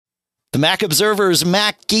The Mac Observer's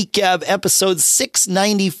Mac Geek Gab episode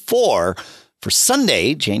 694 for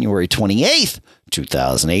Sunday, January 28th,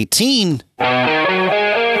 2018.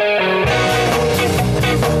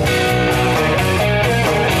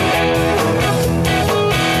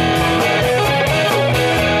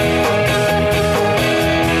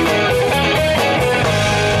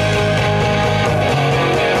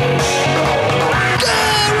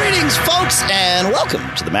 And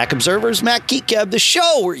welcome to the Mac Observer's Mac Geek Gab, the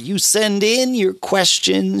show where you send in your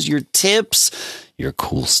questions, your tips, your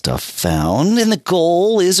cool stuff found. And the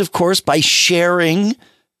goal is, of course, by sharing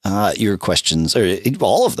your questions, or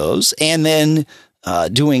all of those, and then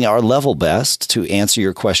doing our level best to answer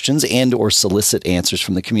your questions and or solicit answers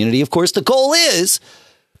from the community. Of course, the goal is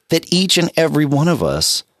that each and every one of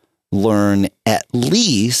us learn at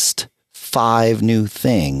least 5 new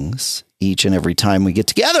things each and every time we get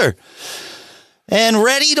together. And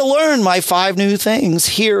ready to learn my 5 new things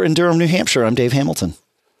here in Durham, New Hampshire. I'm Dave Hamilton.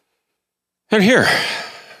 And here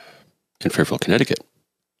in Fairfield, Connecticut,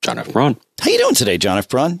 John F. Braun. How you doing today, John F.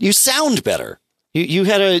 Braun? You sound better. You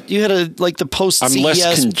had a like the post CES, I'm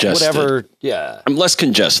less congested. Whatever. Yeah, I'm less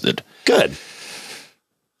congested. Good.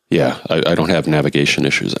 Yeah, I don't have navigation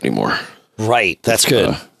issues anymore. Right. That's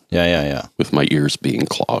good. Yeah. With my ears being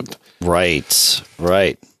clogged. Right.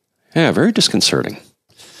 Yeah, very disconcerting.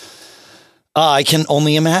 I can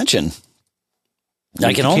only imagine.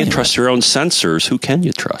 You can't trust your own sensors. Who can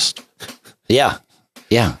you trust? Yeah.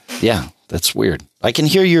 That's weird. I can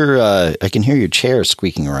hear your chair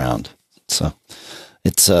squeaking around. So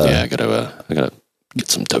it's I gotta get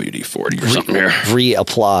some WD-40 or something here.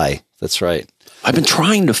 Reapply. That's right. I've been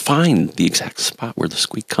trying to find the exact spot where the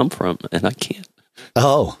squeak come from, and I can't.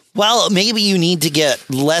 Oh, well, maybe you need to get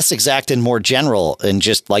less exact and more general and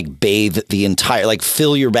just like bathe the entire, like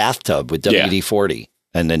fill your bathtub with WD-40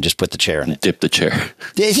 and then just put the chair in it. Dip the chair.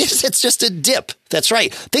 It's just a dip. That's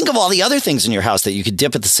right. Think of all the other things in your house that you could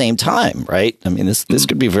dip at the same time, right? I mean, this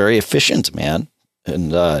could be very efficient, man.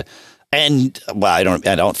 And well, I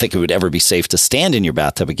don't think it would ever be safe to stand in your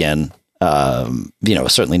bathtub again.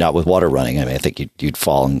 Certainly not with water running. I mean, I think you'd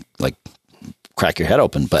fall and like crack your head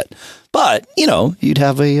open, but you'd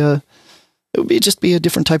have it would just be a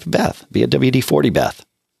different type of bath, be a WD-40 bath.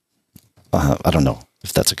 I don't know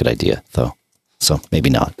if that's a good idea though. So maybe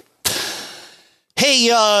not. Hey,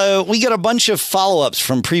 we got a bunch of follow-ups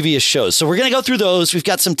from previous shows. So we're going to go through those. We've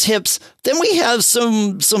got some tips. Then we have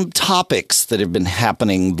some topics that have been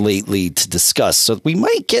happening lately to discuss. So we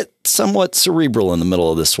might get somewhat cerebral in the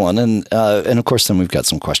middle of this one. And of course, then we've got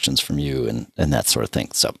some questions from you and that sort of thing.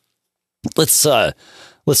 So let's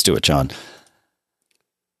do it, John.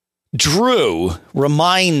 Drew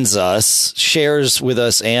reminds us, shares with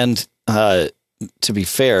us, and to be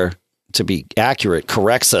fair, to be accurate,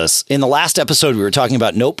 corrects us. In the last episode, we were talking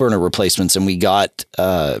about note burner replacements, and we got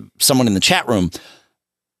someone in the chat room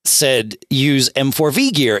said use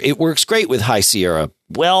M4V gear. It works great with High Sierra.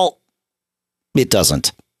 Well, it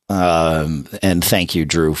doesn't. And thank you,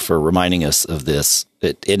 Drew, for reminding us of this.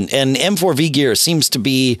 And M4V gear seems to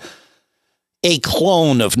be a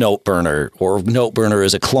clone of Note Burner, or Note Burner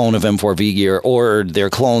is a clone of M4V gear, or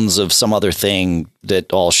they're clones of some other thing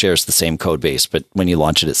that all shares the same code base. But when you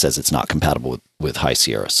launch it, it says it's not compatible with High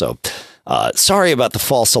Sierra. So sorry about the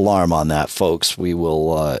false alarm on that, folks. We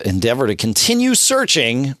will endeavor to continue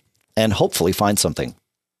searching and hopefully find something.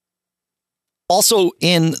 Also,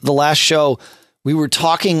 in the last show, we were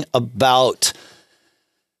talking about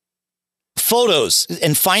photos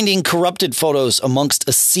and finding corrupted photos amongst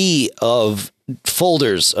a sea of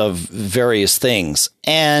folders of various things.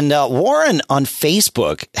 And Warren on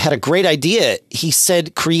Facebook had a great idea. He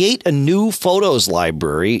said, create a new photos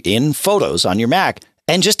library in Photos on your Mac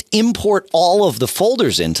and just import all of the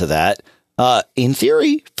folders into that. In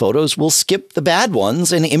theory, Photos will skip the bad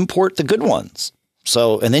ones and import the good ones.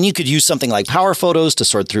 So, and then you could use something like Power Photos to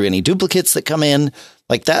sort through any duplicates that come in.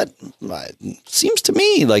 Like that seems to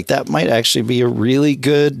me like that might actually be a really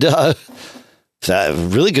good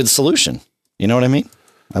solution. You know what I mean?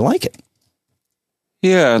 I like it.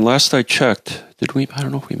 Yeah, and last I checked, I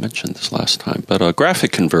don't know if we mentioned this last time, but a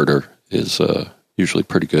graphic converter is usually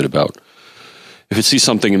pretty good about, if it sees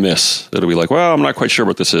something amiss, it'll be like, well, I'm not quite sure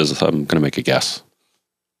what this is. I'm going to make a guess.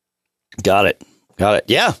 Got it.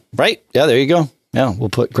 Yeah, right. Yeah, there you go. Yeah, we'll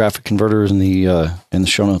put graphic converters in the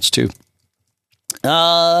show notes too.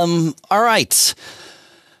 All right.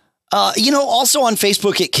 Also on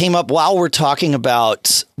Facebook, it came up while we're talking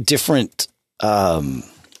about different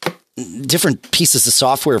pieces of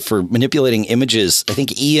software for manipulating images. I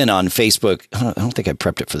think Ian on Facebook, I don't think I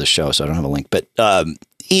prepped it for the show, so I don't have a link, but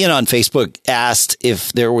Ian on Facebook asked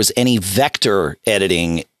if there was any vector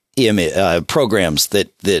editing programs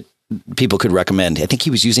that people could recommend. I think he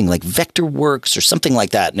was using like Vectorworks or something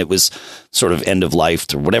like that, and it was sort of end of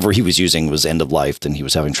life, or whatever he was using was end of life, and he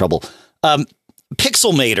was having trouble.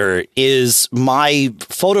 Pixelmator is my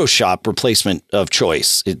Photoshop replacement of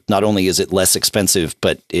choice. Not only is it less expensive,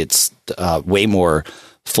 but it's way more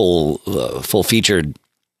full featured.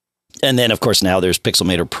 And then, of course, now there's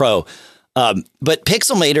Pixelmator Pro. But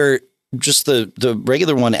Pixelmator, just the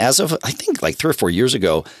regular one, as of I think like 3 or 4 years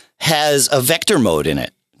ago, has a vector mode in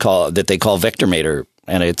it that they call Vectormator,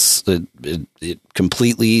 and it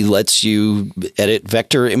completely lets you edit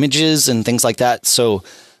vector images and things like that. So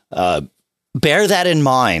bear that in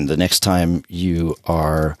mind the next time you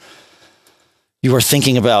are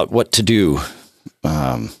thinking about what to do,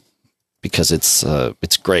 because it's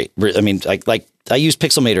great. I mean, I use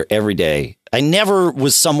Pixelmator every day. I never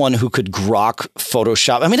was someone who could grok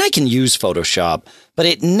Photoshop. I mean, I can use Photoshop, but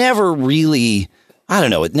it never really, I don't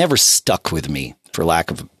know, it never stuck with me, for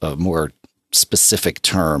lack of a more specific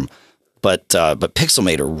term. But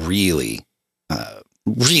Pixelmator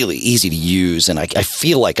really easy to use, and I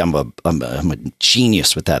feel like I'm a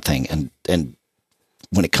genius with that thing. And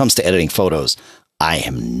when it comes to editing photos, I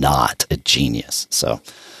am not a genius. So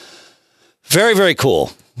very, very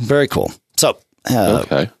cool. Very cool. So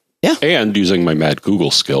okay. Yeah. And using my mad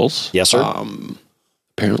Google skills. Yes, sir.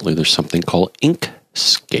 Apparently there's something called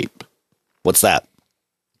Inkscape. What's that?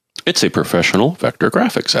 It's a professional vector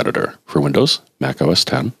graphics editor for Windows, Mac OS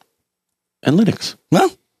X, and Linux.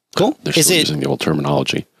 Well, cool. They're still using the old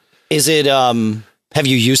terminology. Is it, have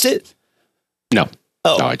you used it? No.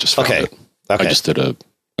 Oh, no, I just found it. Okay.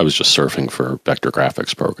 I was just surfing for vector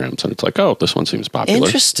graphics programs, and it's like, oh, this one seems popular.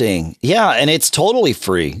 Interesting. Yeah, and it's totally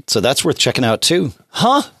free, so that's worth checking out too.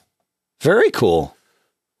 Huh? Very cool.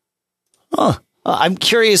 Huh. I'm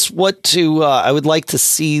curious what to, I would like to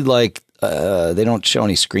see, like, they don't show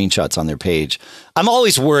any screenshots on their page. I'm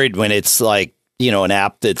always worried when it's like, an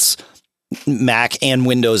app that's Mac and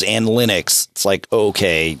Windows and Linux. It's like,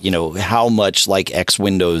 okay, how much like X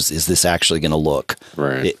Windows is this actually going to look?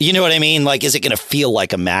 Right. You know what I mean? Like, is it going to feel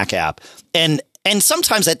like a Mac app? And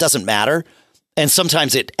sometimes that doesn't matter. And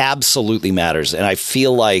sometimes it absolutely matters. And I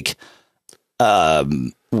feel like,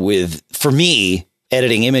 for me,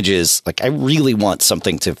 editing images, like I really want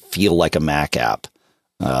something to feel like a Mac app.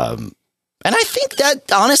 And I think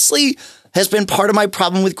that honestly has been part of my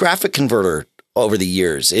problem with Graphic Converter over the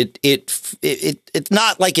years. It's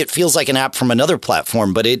not like it feels like an app from another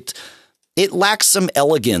platform, but it lacks some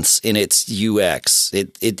elegance in its UX.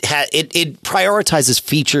 It prioritizes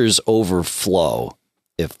features over flow.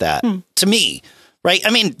 If that to me, right?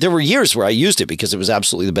 I mean, there were years where I used it because it was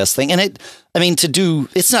absolutely the best thing. And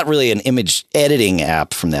it's not really an image editing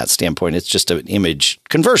app from that standpoint. It's just an image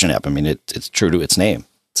conversion app. I mean, it's true to its name.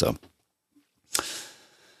 So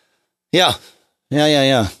yeah.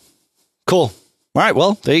 Cool. All right.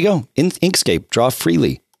 Well, there you go. Inkscape, draw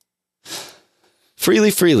freely.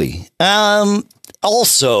 Freely.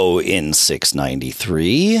 Also in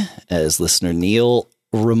 693, as listener Neil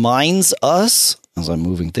reminds us, as I'm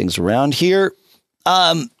moving things around here,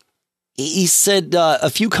 he said a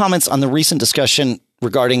few comments on the recent discussion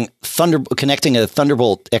regarding connecting a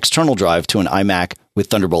Thunderbolt external drive to an iMac with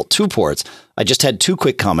Thunderbolt 2 ports. I just had 2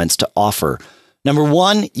 quick comments to offer. Number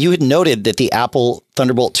one, you had noted that the Apple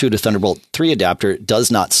Thunderbolt 2 to Thunderbolt 3 adapter does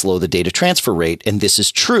not slow the data transfer rate, and this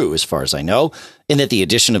is true as far as I know, in that the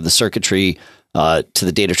addition of the circuitry to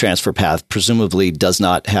the data transfer path presumably does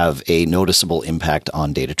not have a noticeable impact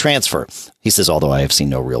on data transfer. He says, although I have seen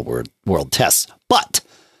no real world tests. But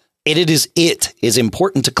it is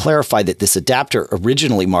important to clarify that this adapter,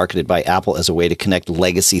 originally marketed by Apple as a way to connect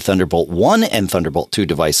legacy Thunderbolt 1 and Thunderbolt 2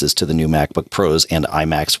 devices to the new MacBook Pros and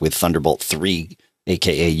iMacs with Thunderbolt 3,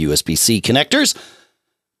 aka USB-C connectors,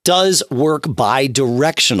 does work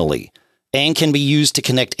bidirectionally and can be used to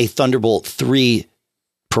connect a Thunderbolt 3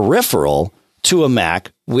 peripheral to a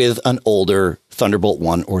Mac with an older Thunderbolt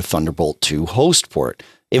 1 or Thunderbolt 2 host port,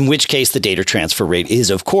 in which case the data transfer rate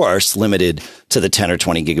is, of course, limited to the 10 or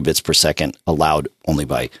 20 gigabits per second allowed only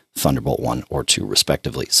by Thunderbolt 1 or 2,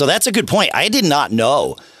 respectively. So that's a good point. I did not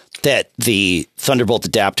know that the Thunderbolt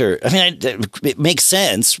adapter, I mean, it makes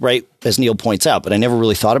sense, right, as Neil points out, but I never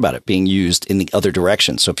really thought about it being used in the other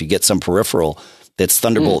direction. So if you get some peripheral that's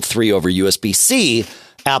Thunderbolt 3 over USB-C,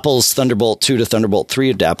 Apple's Thunderbolt 2 to Thunderbolt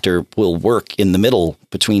 3 adapter will work in the middle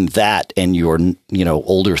between that and your,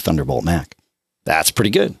 older Thunderbolt Mac. That's pretty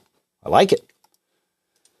good. I like it.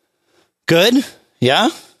 Good? Yeah?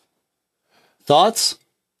 Thoughts?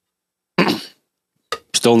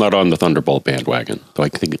 Still not on the Thunderbolt bandwagon, though I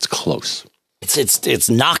think it's close. It's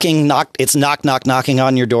knocking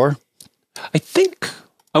on your door. I think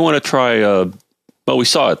I want to try. Well, we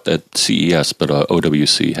saw it at CES, but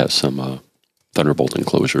OWC has some Thunderbolt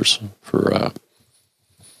enclosures for.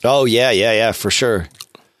 Oh yeah, for sure.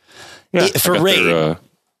 Yeah, for RAID,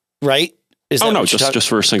 right? Is no, just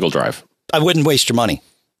for a single drive. I wouldn't waste your money.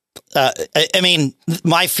 I mean,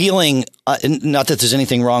 my feeling, not that there's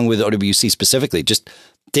anything wrong with OWC specifically, just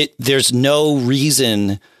there's no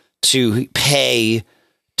reason to pay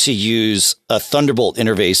to use a Thunderbolt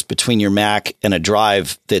interface between your Mac and a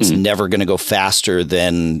drive that's never going to go faster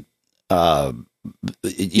than, you know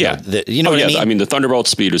what I mean? I mean, the Thunderbolt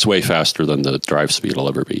speed is way faster than the drive speed will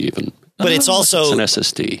ever be even. But it's also it's an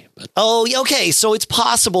SSD. But. Oh, okay. So it's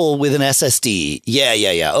possible with an SSD.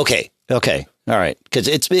 Yeah. Okay. All right. Because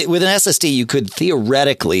with an SSD, you could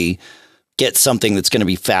theoretically get something that's going to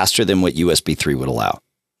be faster than what USB 3 would allow.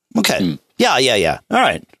 Okay. Yeah. All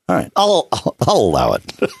right. I'll allow it.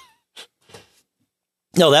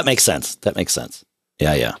 No, that makes sense.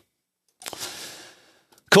 Yeah.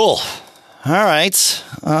 Cool. All right.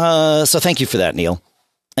 So thank you for that, Neil.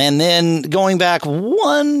 And then going back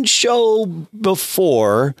one show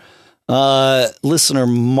before, listener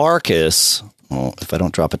Marcus, if I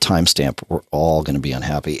don't drop a timestamp, we're all going to be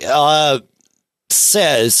unhappy,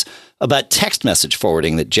 says about text message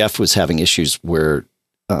forwarding that Jeff was having issues where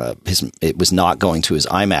it was not going to his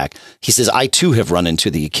iMac. He says, I too have run into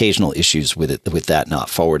the occasional issues with that not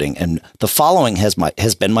forwarding. And the following has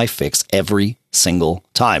been my fix every single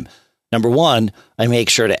time. Number one, I make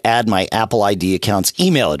sure to add my Apple ID account's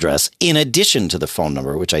email address in addition to the phone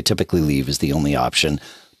number, which I typically leave as the only option,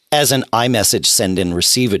 as an iMessage send and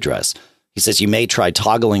receive address. He says you may try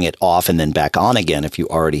toggling it off and then back on again if you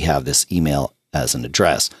already have this email as an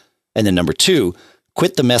address. And then number two,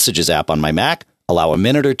 quit the Messages app on my Mac, allow a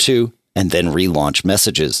minute or two, and then relaunch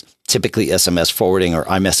Messages. Typically, SMS forwarding or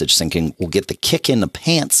iMessage syncing will get the kick in the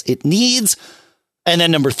pants it needs. And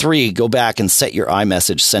then number three, go back and set your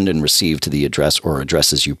iMessage send and receive to the address or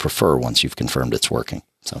addresses you prefer once you've confirmed it's working.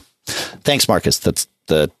 So thanks, Marcus.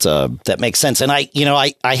 That makes sense. And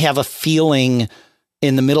I have a feeling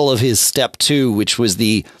in the middle of his step two, which was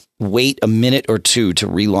the wait a minute or two to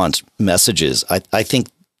relaunch Messages. I think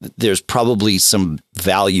there's probably some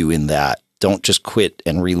value in that. Don't just quit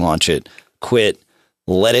and relaunch it. Quit.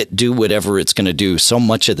 Let it do whatever it's going to do. So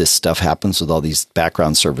much of this stuff happens with all these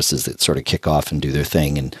background services that sort of kick off and do their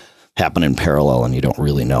thing and happen in parallel, and you don't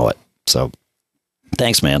really know it. So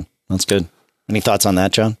thanks, man. That's good. Any thoughts on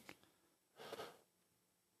that, John?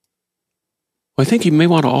 Well, I think you may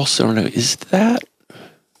want to also know, is that...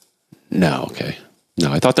 No, okay.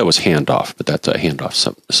 No, I thought that was handoff, but that's a handoff,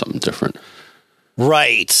 something different.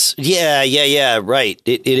 Right. Yeah. Right.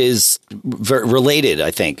 It is related,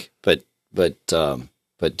 I think, but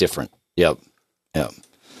different. Yep. All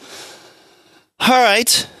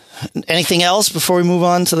right. Anything else before we move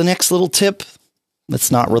on to the next little tip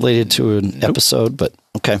that's not related to an episode, but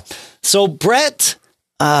okay. So Brett,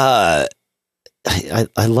 I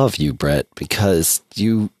love you, Brett, because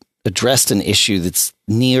you addressed an issue that's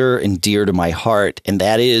near and dear to my heart, and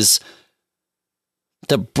that is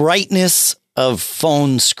the brightness of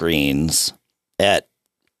phone screens at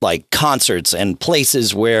like concerts and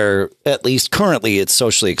places where at least currently it's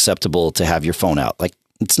socially acceptable to have your phone out. Like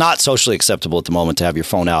it's not socially acceptable at the moment to have your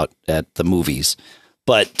phone out at the movies,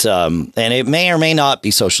 but and it may or may not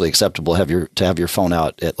be socially acceptable to have your phone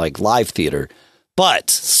out at like live theater, but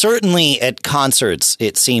certainly at concerts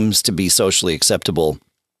it seems to be socially acceptable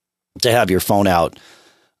to have your phone out.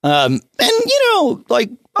 And like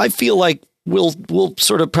I feel like we'll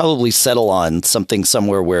sort of probably settle on something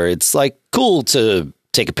somewhere where it's like cool to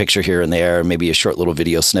take a picture here and there, maybe a short little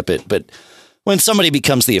video snippet. But when somebody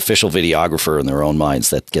becomes the official videographer in their own minds,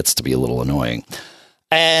 that gets to be a little annoying.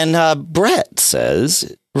 And Brett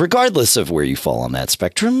says, regardless of where you fall on that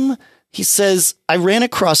spectrum, he says, I ran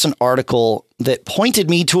across an article that pointed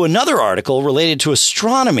me to another article related to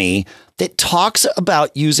astronomy that talks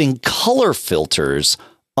about using color filters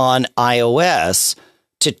on iOS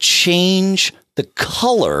to change the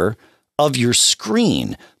color of your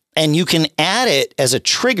screen. And you can add it as a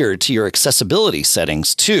trigger to your accessibility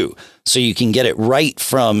settings too. So you can get it right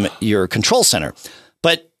from your control center.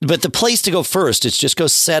 But the place to go first is just go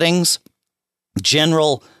settings,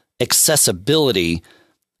 general accessibility,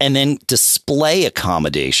 and then display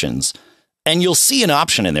accommodations. And you'll see an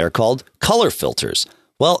option in there called color filters.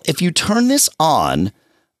 Well, if you turn this on,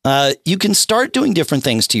 you can start doing different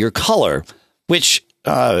things to your color, which,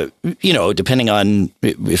 depending on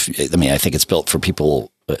I think it's built for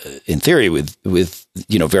people in theory with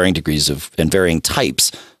varying degrees of and varying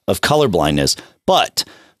types of color blindness. But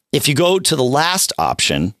if you go to the last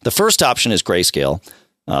option, the first option is grayscale.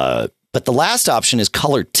 But the last option is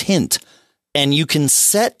color tint. And you can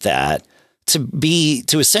set that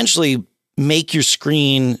to essentially make your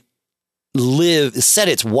screen set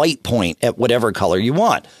its white point at whatever color you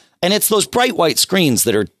want. And it's those bright white screens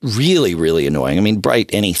that are really, really annoying. I mean,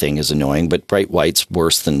 bright anything is annoying, but bright white's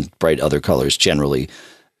worse than bright other colors generally.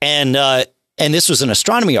 And this was an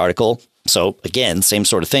astronomy article. So again, same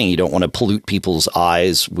sort of thing. You don't want to pollute people's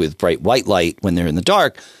eyes with bright white light when they're in the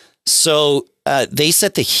dark. So they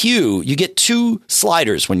set the hue. You get two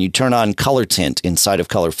sliders when you turn on color tint inside of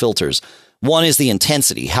color filters. One is the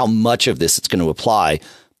intensity, how much of this it's going to apply.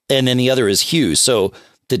 And then the other is hue. So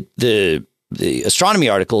the astronomy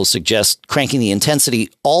article suggests cranking the intensity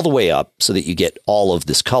all the way up so that you get all of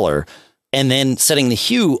this color, and then setting the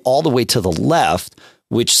hue all the way to the left,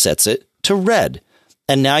 which sets it to red.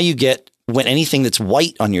 And now you get, when anything that's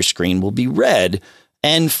white on your screen will be red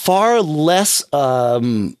and far less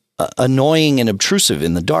annoying and obtrusive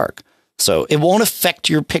in the dark. So it won't affect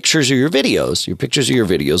your pictures or your videos. Your pictures or your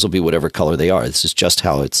videos will be whatever color they are. This is just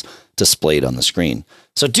how it's displayed on the screen.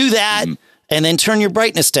 So do that. And then turn your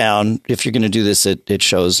brightness down. If you're going to do this, it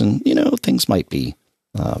shows, and things might be.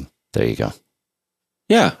 There you go.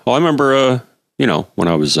 Yeah. Well, I remember, when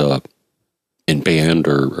I was in band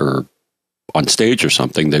or on stage or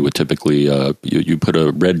something, they would typically you put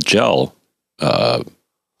a red gel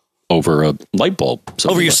over a light bulb,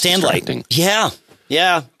 over your stand light. Yeah.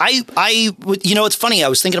 It's funny. I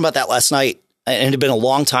was thinking about that last night, and it had been a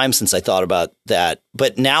long time since I thought about that.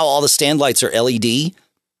 But now all the stand lights are LED.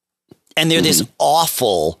 And they're this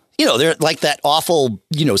awful, they're like that awful,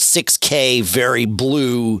 6K, very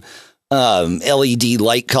blue LED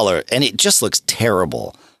light color. And it just looks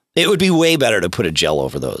terrible. It would be way better to put a gel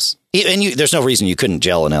over those. And there's no reason you couldn't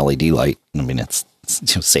gel an LED light. I mean, it's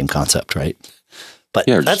same concept, right? But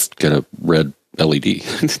yeah, just get a red LED.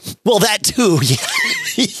 Well, that too.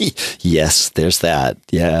 Yeah. Yes, there's that.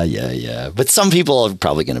 Yeah. But some people are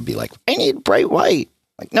probably going to be like, I need bright white.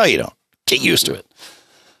 Like, no, you don't. Get used to it.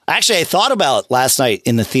 Actually, I thought about last night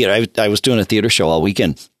in the theater. I was doing a theater show all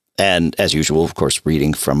weekend, and as usual, of course, reading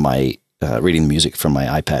music from my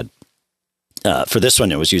iPad. For this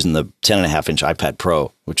one, I was using the 10.5-inch iPad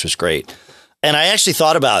Pro, which was great. And I actually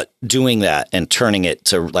thought about doing that and turning it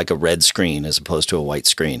to like a red screen as opposed to a white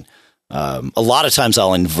screen. A lot of times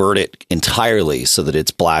I'll invert it entirely so that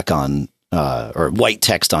it's black on or white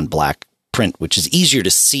text on black print, which is easier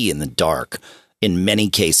to see in the dark. In many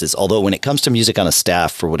cases, although when it comes to music on a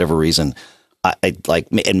staff, for whatever reason, I like,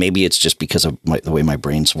 and maybe it's just because of the way my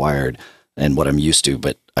brain's wired and what I'm used to,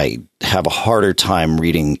 but I have a harder time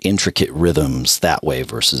reading intricate rhythms that way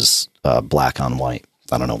versus black on white.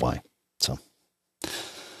 I don't know why. So,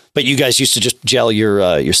 but you guys used to just gel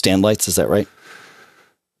your stand lights, is that right?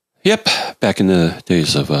 Yep, back in the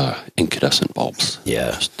days of incandescent bulbs.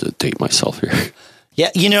 Yeah, just to date myself here. Yeah,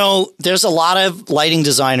 there's a lot of lighting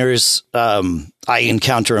designers. I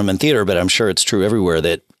encounter them in theater, but I'm sure it's true everywhere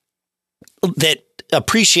that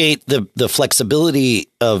appreciate the flexibility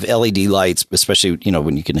of LED lights, especially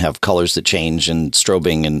when you can have colors that change and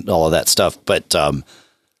strobing and all of that stuff. But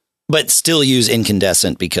still use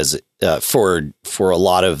incandescent because for a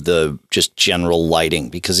lot of the just general lighting,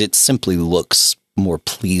 because it simply looks more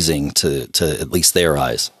pleasing to at least their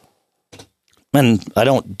eyes. And I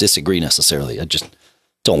don't disagree necessarily. I just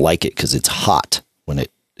don't like it because it's hot when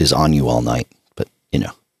it is on you all night. But,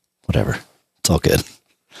 whatever. It's all good.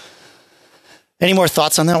 Any more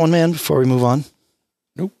thoughts on that one, man, before we move on?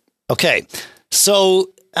 Nope. Okay.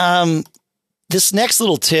 So this next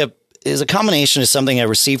little tip is a combination of something I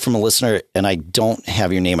received from a listener, and I don't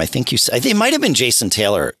have your name. I think it might have been Jason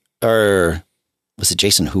Taylor, or was it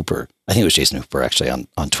Jason Hooper? I think it was Jason Hooper, actually,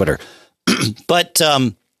 on Twitter. But,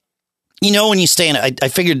 when you stay in, I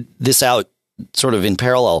figured this out sort of in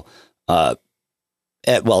parallel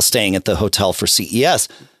while staying at the hotel for CES.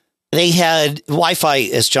 They had Wi-Fi,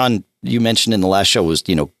 as John, you mentioned in the last show, was,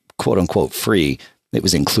 quote unquote free. It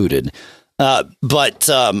was included. But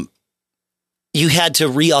you had to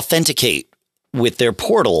re-authenticate with their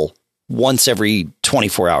portal once every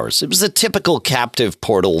 24 hours. It was a typical captive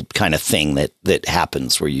portal kind of thing that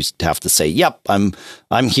happens where you have to say, yep, I'm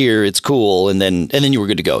here. It's cool. And then you were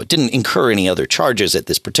good to go. It didn't incur any other charges at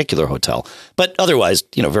this particular hotel, but otherwise,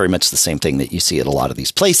 very much the same thing that you see at a lot of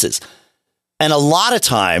these places. And a lot of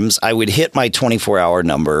times I would hit my 24-hour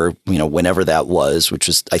number, whenever that was, which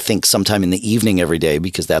was, I think, sometime in the evening every day,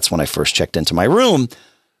 because that's when I first checked into my room.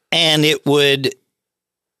 And it would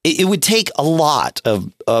take a lot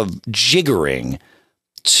of jiggering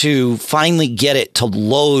to finally get it to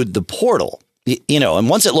load the portal, and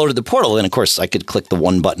once it loaded the portal, then of course I could click the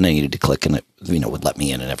one button I needed to click and it, would let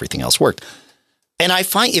me in and everything else worked. And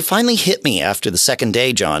it finally hit me after the second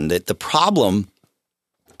day, John, that the problem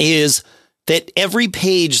is that every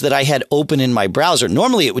page that I had open in my browser,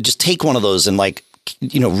 normally it would just take one of those and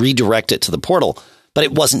redirect it to the portal, but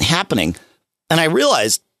it wasn't happening. And I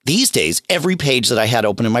realized these days, every page that I had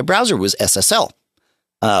open in my browser was SSL.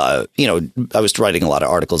 I was writing a lot of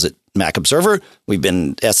articles at Mac Observer. We've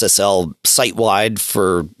been SSL site-wide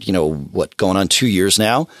for, going on 2 years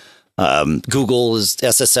now. Google is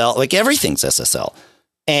SSL, like everything's SSL.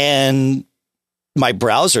 And my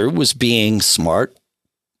browser was being smart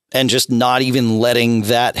and just not even letting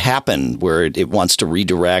that happen, where it wants to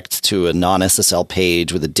redirect to a non-SSL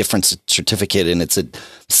page with a different certificate. And it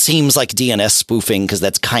seems like DNS spoofing, because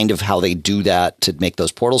that's kind of how they do that to make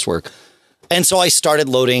those portals work. And so I started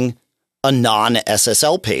loading a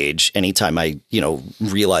non-SSL page anytime I,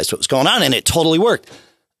 realized what was going on, and it totally worked.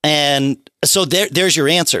 And so there's your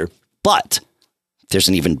answer. But there's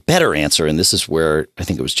an even better answer, and this is where I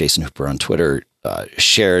think it was Jason Hooper on Twitter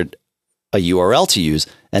shared a URL to use,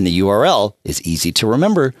 and the URL is easy to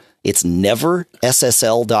remember. It's neverssl.com.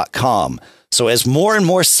 So as more and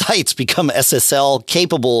more sites become SSL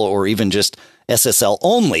capable, or even just SSL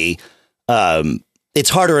only, it's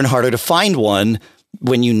harder and harder to find one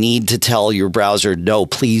when you need to tell your browser, no,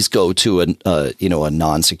 please go to a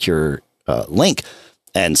non-secure link.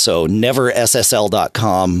 And so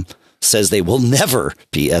neverssl.com says they will never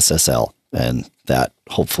be SSL, and that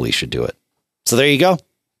hopefully should do it. So there you go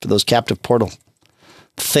for those captive portal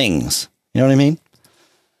things. You know what I mean?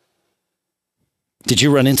 Did you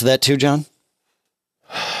run into that too, John?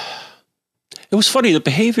 It was funny. The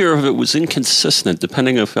behavior of it was inconsistent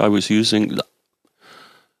depending if I was using...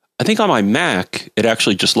 I think on my Mac, it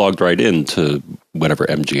actually just logged right into whatever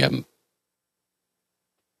MGM.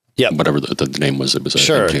 Yeah. Whatever the name was. It was a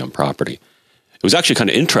sure. MGM property. It was actually kind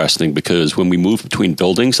of interesting because when we moved between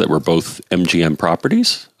buildings that were both MGM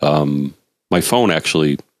properties, my phone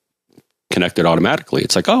actually connected automatically.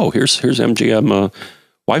 It's like, oh, here's MGM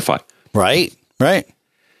Wi-Fi. Right. Yeah,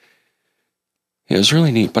 it was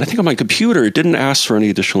really neat. But I think on my computer, it didn't ask for any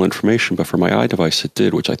additional information, but for my iDevice, it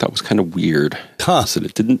did, which I thought was kind of weird. Huh. So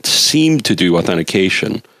it didn't seem to do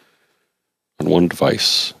authentication on one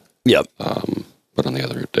device. Yep. But on the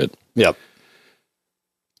other, it did. Yep.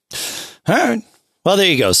 All right. Well, there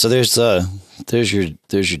you go. So there's your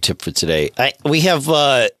tip for today. We have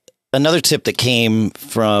another tip that came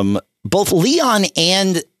from both Leon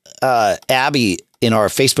and Abby in our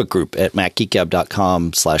Facebook group at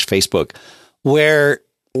macgeekgab.com/Facebook, where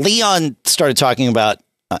Leon started talking about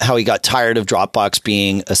how he got tired of Dropbox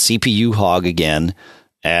being a CPU hog again,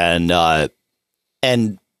 and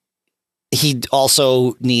he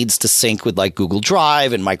also needs to sync with like Google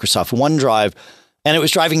Drive and Microsoft OneDrive. And it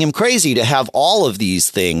was driving him crazy to have all of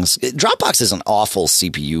these things. Dropbox is an awful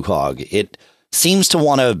CPU hog. It seems to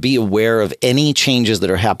want to be aware of any changes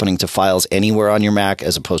that are happening to files anywhere on your Mac,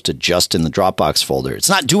 as opposed to just in the Dropbox folder. It's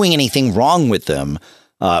not doing anything wrong with them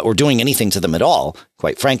or doing anything to them at all,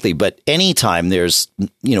 quite frankly. But anytime there's,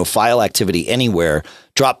 file activity anywhere,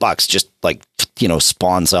 Dropbox just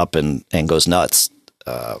spawns up and goes nuts.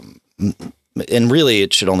 And really,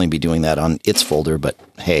 it should only be doing that on its folder. But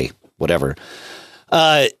hey, whatever.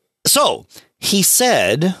 So he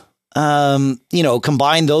said,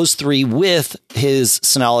 combine those three with his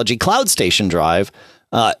Synology Cloud Station drive.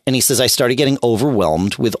 And he says, I started getting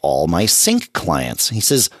overwhelmed with all my sync clients. He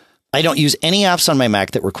says, I don't use any apps on my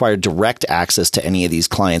Mac that require direct access to any of these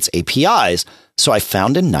clients' APIs. So I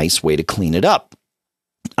found a nice way to clean it up.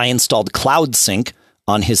 I installed Cloud Sync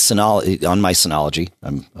on my Synology.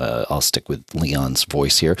 I'll stick with Leon's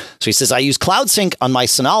voice here. So he says, I use Cloud Sync on my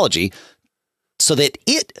Synology so that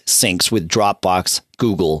it syncs with Dropbox,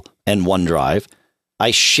 Google, and OneDrive. I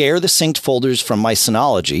share the synced folders from my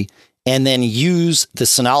Synology and then use the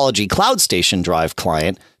Synology Cloud Station Drive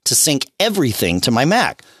client to sync everything to my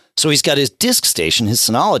Mac. So he's got his disk station, his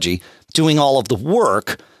Synology, doing all of the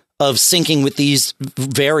work of syncing with these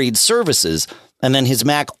varied services. And then his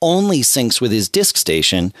Mac only syncs with his disk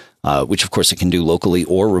station, which of course it can do locally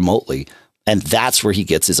or remotely. And that's where he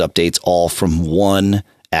gets his updates all from one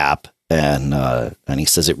app. And he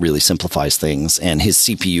says it really simplifies things, and his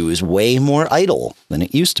CPU is way more idle than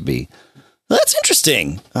it used to be. Well, that's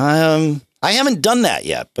interesting. I haven't done that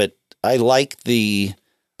yet, but I like the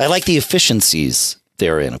efficiencies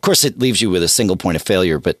therein. Of course, it leaves you with a single point of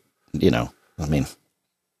failure, but you got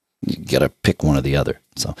to pick one or the other.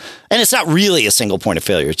 So, and it's not really a single point of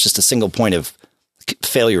failure. It's just a single point of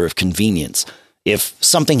failure of convenience. If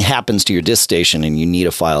something happens to your disk station and you need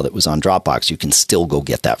a file that was on Dropbox, you can still go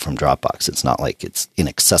get that from Dropbox. It's not like it's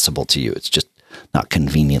inaccessible to you. It's just not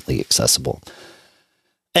conveniently accessible.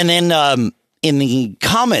 And then in the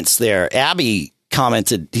comments there, Abby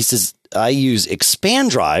commented, he says, I use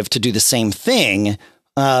Expand Drive to do the same thing.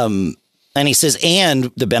 And he says, and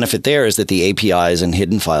the benefit there is that the APIs and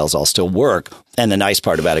hidden files all still work. And the nice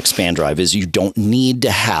part about Expand Drive is you don't need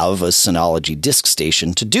to have a Synology disk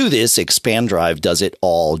station to do this. Expand Drive does it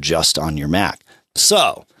all just on your Mac.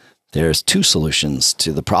 So there's two solutions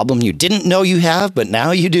to the problem you didn't know you have, but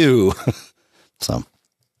now you do. So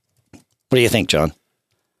what do you think, John?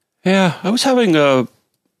 Yeah, I was having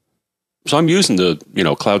so I'm using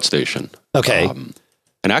the, Cloud Station. Okay.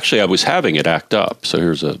 And actually, I was having it act up. So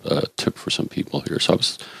here's a tip for some people here. So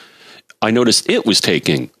I noticed it was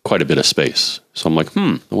taking quite a bit of space. So I'm like,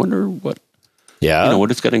 I wonder what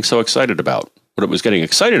it's getting so excited about. What it was getting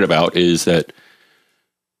excited about is that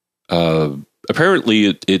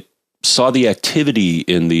apparently it saw the activity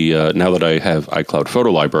in the, now that I have iCloud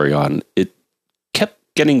Photo Library on, it kept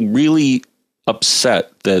getting really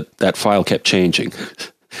upset that file kept changing.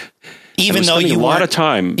 Even though you weren't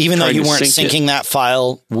syncing that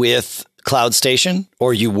file with Cloud Station,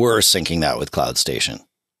 or you were syncing that with Cloud Station?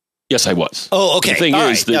 Yes, I was. Oh, okay. The thing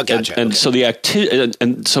is,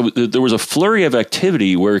 so there was a flurry of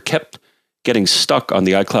activity where it kept getting stuck on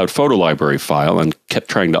the iCloud Photo Library file and kept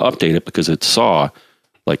trying to update it because it saw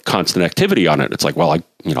like constant activity on it. It's like, well, I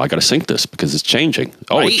got to sync this because it's changing.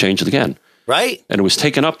 Oh, right. It changed again. Right. And it was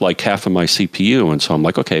taking up like half of my CPU, and so I'm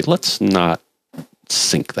like, okay, let's not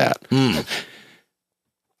sync that. And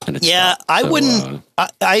I wouldn't.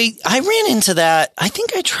 I ran into that. I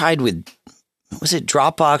think I tried with, was it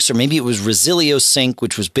Dropbox, or maybe it was Resilio Sync,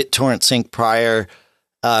 which was BitTorrent Sync prior.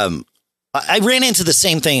 I ran into the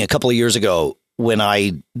same thing a couple of years ago when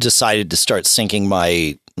I decided to start syncing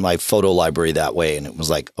my photo library that way, and it was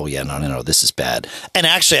like, oh yeah, no, this is bad. And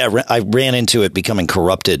actually, I ran into it becoming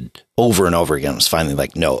corrupted over and over again. It was finally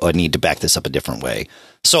like, no, I need to back this up a different way.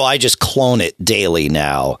 So I just clone it daily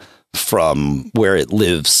now from where it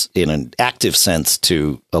lives in an active sense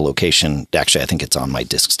to a location. Actually, I think it's on my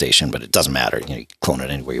disk station, but it doesn't matter. You clone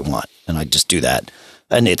it anywhere you want, and I just do that,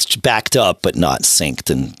 and it's backed up but not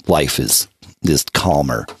synced, and life is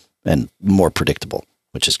calmer and more predictable,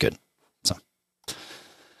 which is good. So,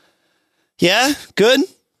 yeah, good.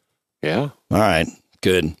 Yeah. All right,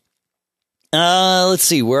 good. Let's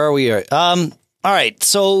see, where are we? All right.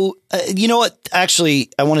 So, you know what? Actually,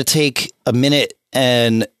 I want to take a minute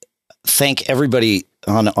and thank everybody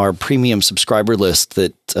on our premium subscriber list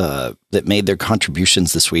that made their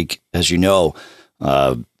contributions this week. As you know,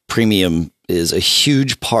 premium is a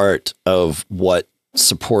huge part of what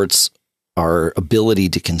supports our ability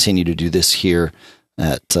to continue to do this here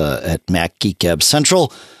at Mac Geek Gab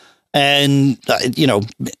Central. And,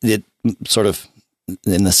 it sort of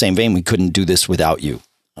in the same vein, we couldn't do this without you.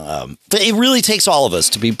 It really takes all of us,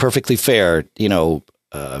 to be perfectly fair.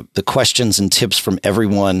 The questions and tips from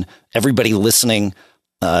everybody listening,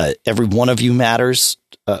 every one of you matters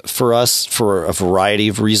for us for a variety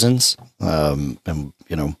of reasons. And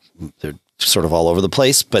they're sort of all over the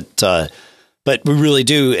place, but we really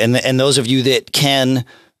do. And those of you that can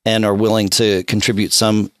and are willing to contribute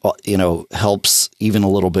some, helps even a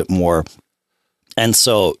little bit more. And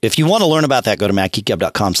so if you want to learn about that, go to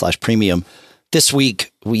macgeekgab.com/premium. This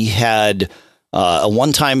week, we had a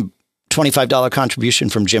one-time $25 contribution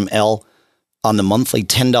from Jim L. On the monthly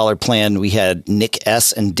 $10 plan, we had Nick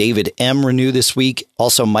S. and David M. renew this week.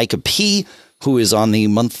 Also, Micah P., who is on the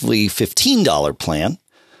monthly $15 plan.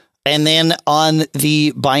 And then on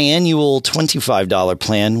the biannual $25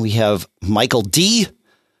 plan, we have Michael D.,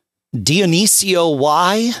 Dionisio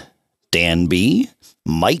Y., Dan B.,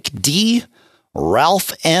 Mike D.,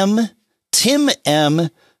 Ralph M., Tim M.,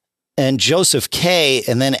 and Joseph K.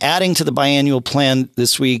 And then adding to the biannual plan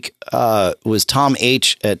this week was Tom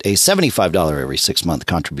H. at a $75 every 6-month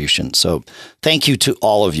contribution. So thank you to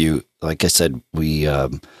all of you. Like I said, we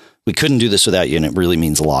couldn't do this without you, and it really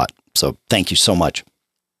means a lot. So thank you so much.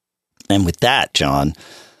 And with that, John,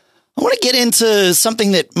 I want to get into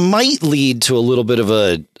something that might lead to a little bit of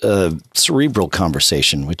a cerebral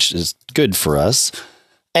conversation, which is good for us.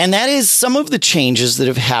 And that is some of the changes that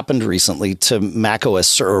have happened recently to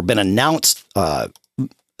macOS, or been announced that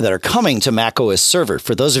are coming to macOS Server.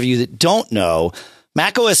 For those of you that don't know,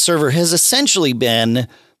 macOS Server has essentially been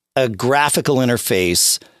a graphical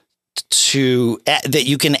interface that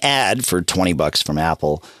you can add for $20 from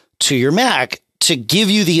Apple to your Mac to give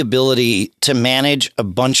you the ability to manage a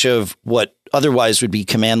bunch of what otherwise would be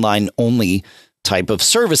command line only type of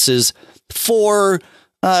services for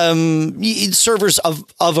servers of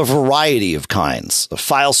a variety of kinds,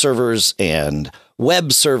 file servers and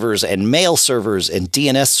web servers and mail servers and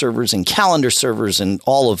DNS servers and calendar servers and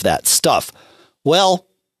all of that stuff. Well,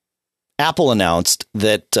 Apple announced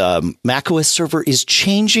that macOS Server is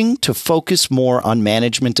changing to focus more on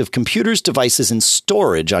management of computers, devices, and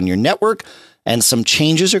storage on your network, and some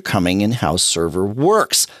changes are coming in how Server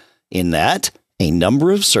works. In that, a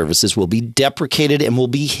number of services will be deprecated and will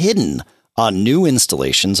be hidden on new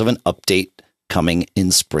installations of an update coming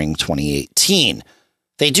in spring 2018.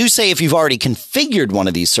 They do say if you've already configured one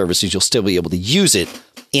of these services, you'll still be able to use it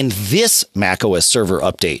in this macOS Server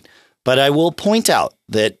update. But I will point out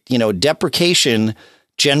that, deprecation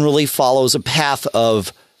generally follows a path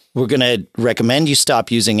of we're going to recommend you stop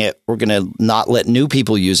using it. We're going to not let new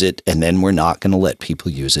people use it. And then we're not going to let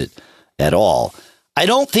people use it at all. I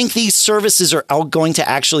don't think these services are going to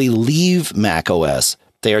actually leave macOS.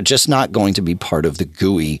 They are just not going to be part of the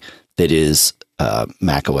GUI that is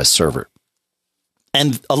macOS Server.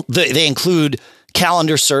 And they include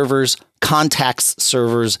calendar servers, contacts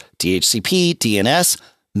servers, DHCP, DNS,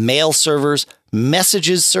 mail servers,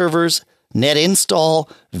 messages servers, net install,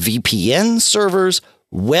 VPN servers,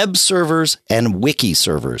 web servers, and wiki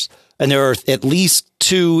servers. And there are at least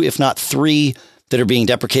 2, if not 3, that are being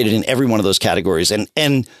deprecated in every one of those categories. And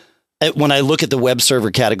when I look at the web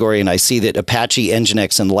server category and I see that Apache,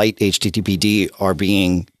 Nginx, and Lite HTTPD are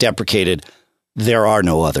being deprecated, there are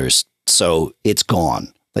no others. So it's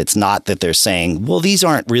gone. It's not that they're saying, well, these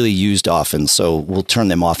aren't really used often, so we'll turn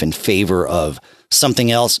them off in favor of something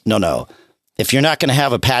else. No. If you're not going to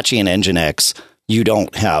have Apache and Nginx, you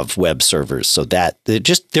don't have web servers. So that they're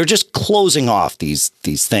just closing off these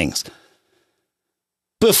things.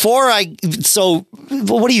 So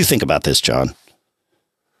what do you think about this, John?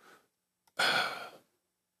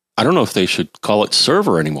 I don't know if they should call it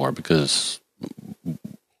server anymore, because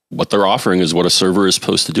what they're offering is what a server is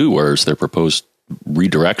supposed to do, whereas their proposed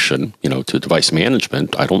redirection, to device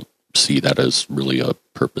management, I don't see that as really a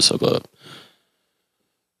purpose of a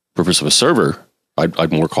server.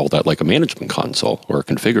 I'd more call that like a management console or a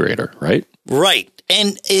configurator, right? Right.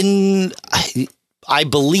 And I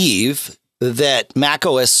believe that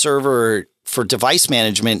macOS Server for device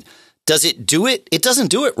management, does it do it? It doesn't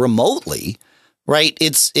do it remotely, right?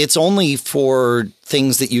 It's only for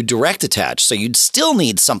things that you direct attach. So you'd still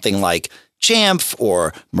need something like Jamf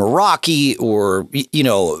or Meraki or,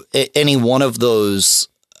 any one of those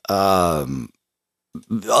other,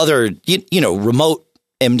 remote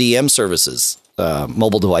MDM services,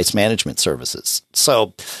 mobile device management services.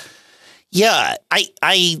 So, yeah,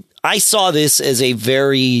 I saw this as a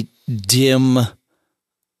very dim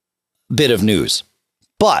bit of news.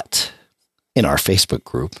 But in our Facebook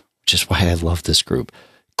group, which is why I love this group,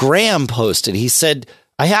 Graham posted, he said,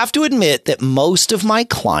 I have to admit that most of my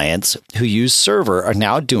clients who use Server are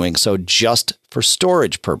now doing so just for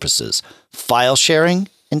storage purposes, file sharing,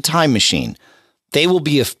 and Time Machine. There will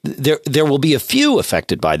be a few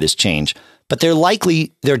affected by this change, but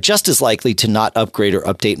they're just as likely to not upgrade or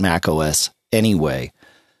update macOS anyway.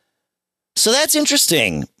 So that's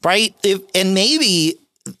interesting, right? And maybe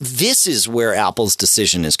this is where Apple's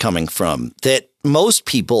decision is coming from, that most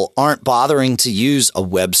people aren't bothering to use a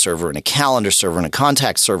web server and a calendar server and a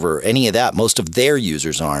contact server or any of that. Most of their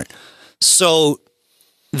users aren't. So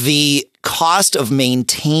the cost of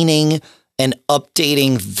maintaining and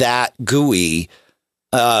updating that GUI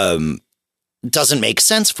doesn't make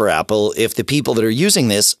sense for Apple if the people that are using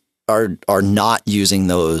this are not using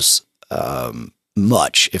those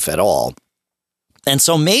much, if at all. And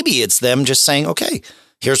so maybe it's them just saying, okay,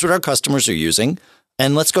 here's what our customers are using,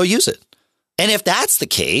 and let's go use it. And if that's the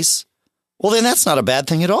case, well, then that's not a bad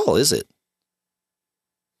thing at all, is it?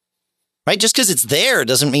 Right? Just because it's there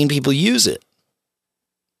doesn't mean people use it.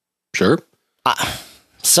 Sure.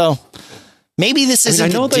 So maybe this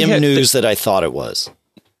isn't the dim news that I thought it was.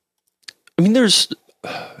 I mean,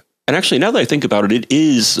 and actually, now that I think about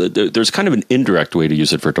it, there's kind of an indirect way to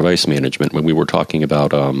use it for device management when we were talking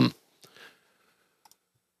about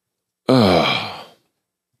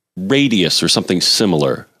Radius or something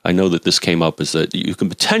similar. I know that this came up is that you can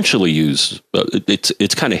potentially use,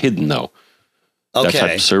 it's kind of hidden though. Okay. That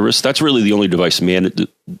type of service. That's really the only device but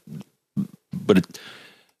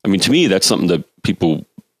to me, that's something that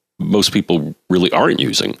most people really aren't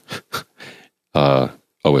using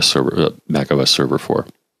OS server, Mac OS server for.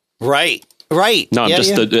 Right. No,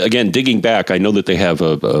 I'm again, digging back, I know that they have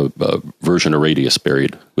a version of Radius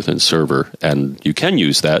buried within server, and you can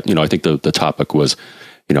use that. I think the topic was,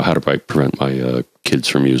 how do I prevent my kids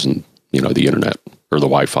from using, the internet or the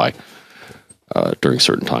Wi-Fi during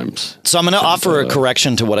certain times. So I'm going to offer a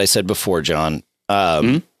correction to what I said before, John.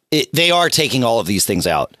 They are taking all of these things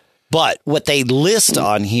out, but what they list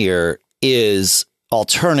on here is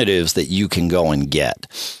alternatives that you can go and get.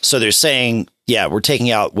 So they're saying, yeah, we're taking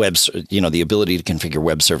out the ability to configure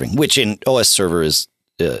web serving, which in OS server is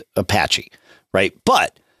Apache, right?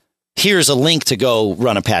 But here's a link to go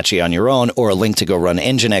run Apache on your own, or a link to go run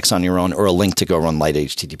Nginx on your own, or a link to go run Light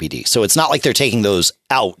HTTPD. So it's not like they're taking those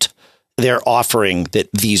out. They're offering that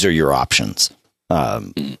these are your options.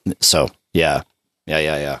 So yeah.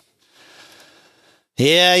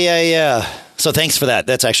 So thanks for that.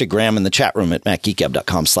 That's actually Graham in the chat room at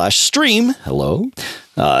macgeekgab.com/stream. Hello,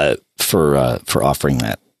 for offering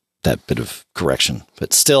that bit of correction.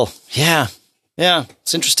 But still, yeah,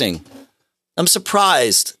 it's interesting. I'm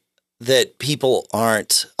surprised that people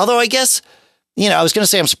aren't. Although I guess, I was going to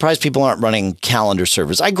say I'm surprised people aren't running calendar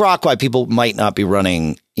servers. I grok why people might not be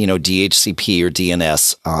running, DHCP or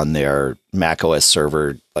DNS on their Mac OS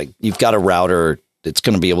server. Like, you've got a router. It's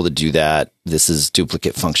going to be able to do that. This is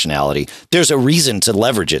duplicate functionality. There's a reason to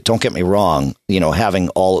leverage it. Don't get me wrong. Having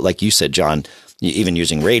all, like you said, John, even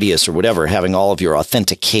using Radius or whatever, having all of your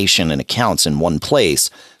authentication and accounts in one place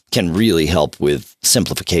can really help with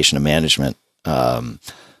simplification of management.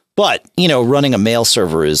 But, running a mail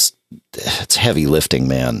server it's heavy lifting,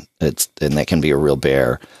 man. And that can be a real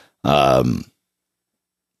bear.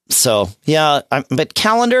 So, yeah, but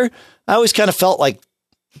calendar, I always kind of felt like,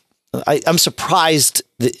 I'm surprised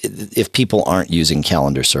if people aren't using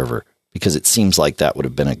calendar server, because it seems like that would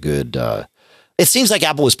have been a good, it seems like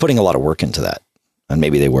Apple was putting a lot of work into that, and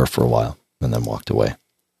maybe they were for a while and then walked away.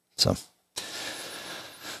 So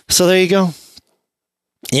there you go.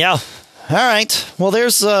 Yeah. All right. Well,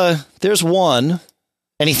 there's one.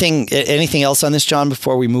 Anything else on this, John,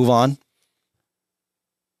 before we move on?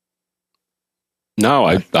 No,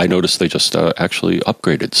 I noticed they just actually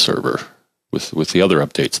upgraded server with the other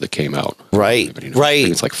updates that came out. Right. I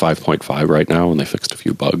think it's like 5.5 right now, and they fixed a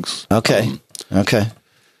few bugs. Okay. Okay.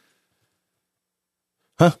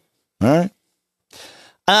 Huh. All right.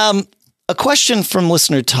 A question from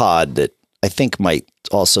listener Todd that I think might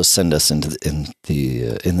also send us in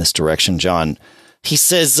this direction, John. He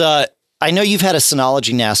says, I know you've had a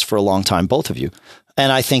Synology NAS for a long time, both of you,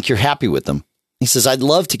 and I think you're happy with them. He says, I'd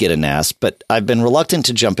love to get a NAS, but I've been reluctant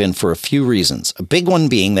to jump in for a few reasons. A big one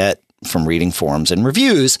being that, from reading forums and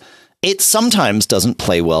reviews, it sometimes doesn't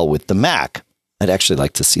play well with the Mac. I'd actually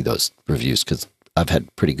like to see those reviews because I've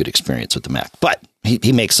had pretty good experience with the Mac. But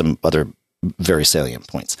he makes some other very salient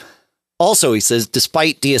points. Also, he says,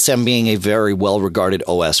 despite DSM being a very well-regarded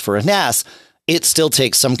OS for a NAS, it still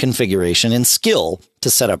takes some configuration and skill to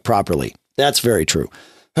set up properly. That's very true.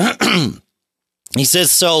 He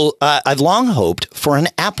says, so I've long hoped for an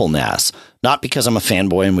Apple NAS, not because I'm a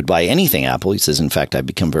fanboy and would buy anything Apple. He says, in fact, I've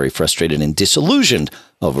become very frustrated and disillusioned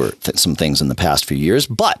over some things in the past few years.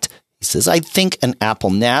 But he says, I think an Apple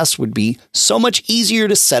NAS would be so much easier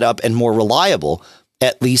to set up and more reliable,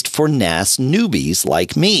 at least for NAS newbies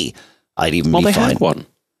like me. I'd even be fine. They had one.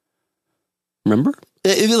 Remember?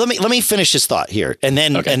 Let me finish his thought here. And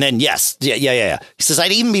then, yes. Yeah. He says,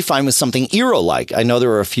 I'd even be fine with something Eero-like. I know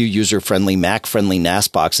there are a few user-friendly, Mac-friendly NAS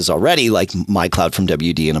boxes already, like MyCloud from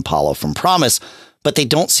WD and Apollo from Promise, but they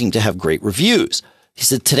don't seem to have great reviews. He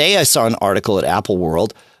said, today I saw an article at Apple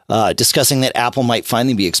World discussing that Apple might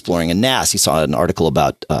finally be exploring a NAS. He saw an article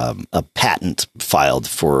about a patent filed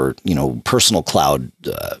for, personal cloud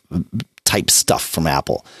type stuff from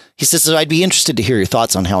Apple. He says that I'd be interested to hear your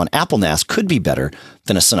thoughts on how an Apple NAS could be better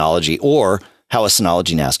than a Synology, or how a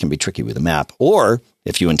Synology NAS can be tricky with a map, or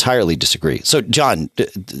if you entirely disagree. So, John,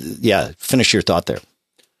 finish your thought there.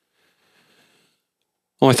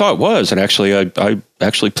 Well, I thought it was, and actually, I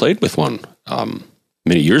actually played with one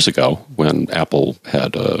many years ago when Apple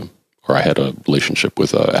had I had a relationship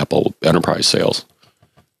with Apple Enterprise Sales,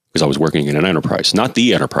 because I was working in an enterprise, not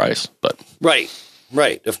the enterprise, but right,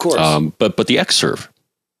 of course. But the Xserve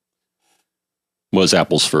was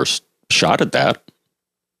Apple's first shot at that.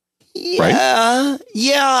 Yeah, right?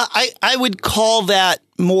 Yeah. I would call that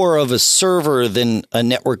more of a server than a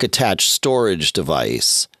network attached storage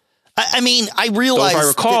device. I mean, I realize, so if I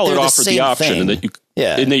recall, it offered the option, thing.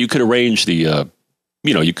 and that you could arrange the,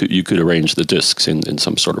 you could arrange the disks in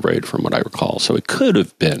some sort of RAID, from what I recall. So it could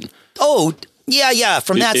have been. Oh, yeah.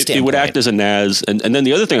 From that standpoint, it would act as a NAS, and then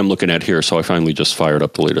the other thing I'm looking at here. So I finally just fired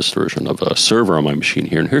up the latest version of a server on my machine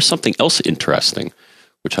here, and here's something else interesting,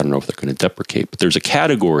 which I don't know if they're going to deprecate, but there's a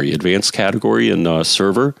category, advanced category in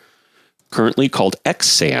server currently called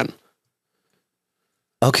XSAN.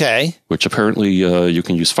 Okay. Which apparently you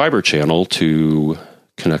can use Fibre Channel to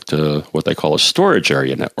connect to what they call a storage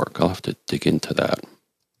area network. I'll have to dig into that.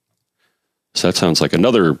 So that sounds like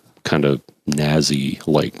another kind of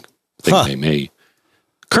NASy-like thing they may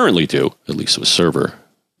currently do, at least with server.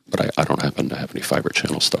 But I don't happen to have any Fibre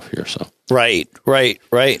Channel stuff here. So Right.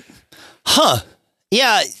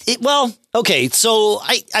 Yeah. Well, okay. So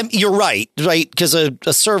you're right? Because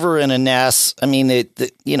a server and a NAS, I mean,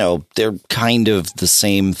 they're kind of the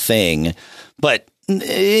same thing, but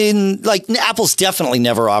Apple's definitely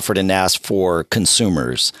never offered a NAS for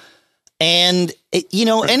consumers. And,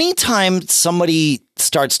 anytime somebody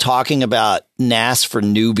starts talking about NAS for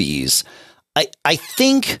newbies, I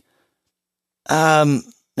think, I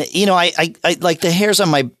like the hairs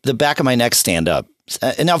on the back of my neck stand up.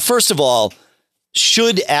 Now, first of all,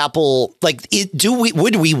 should Apple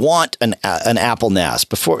would we want an Apple NAS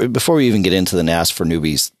before we even get into the NAS for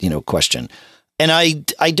newbies, question? And I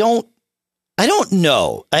don't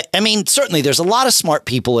know. I mean, certainly there's a lot of smart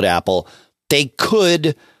people at Apple. They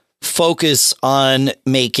could focus on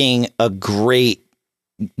making a great,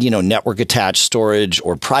 network attached storage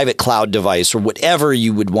or private cloud device or whatever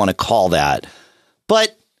you would want to call that.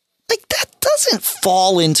 But that doesn't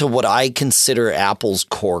fall into what I consider Apple's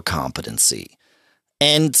core competency.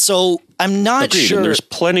 And so I'm not Agreed. sure. And there's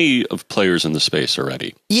plenty of players in the space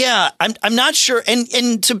already. Yeah, I'm not sure.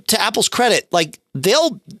 And to Apple's credit,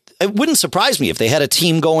 it wouldn't surprise me if they had a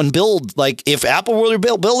team go and build, if Apple were to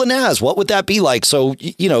build a NAS, what would that be like? So,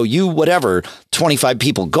 whatever, 25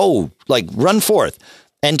 people go, run forth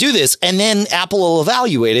and do this. And then Apple will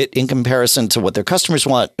evaluate it in comparison to what their customers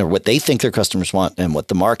want or what they think their customers want and what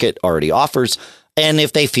the market already offers. And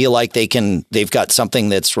if they feel like they've got something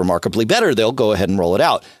that's remarkably better, they'll go ahead and roll it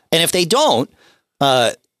out. And if they don't,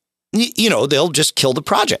 they'll just kill the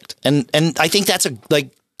project. And I think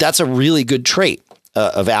that's a really good trait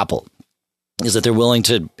of Apple, is that they're willing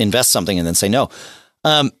to invest something and then say no.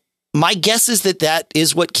 My guess is that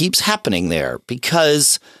is what keeps happening there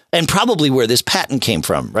and probably where this patent came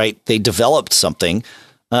from, right? They developed something,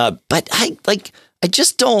 but I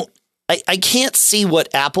just don't. I can't see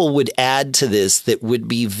what Apple would add to this that would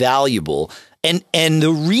be valuable. And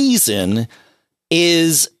the reason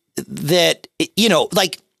is that,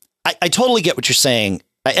 I totally get what you're saying.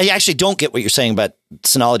 I actually don't get what you're saying about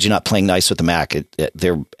Synology not playing nice with the Mac.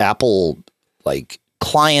 Their Apple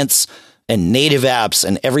clients and native apps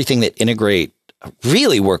and everything that integrate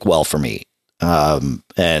really work well for me. And,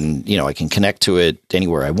 I can connect to it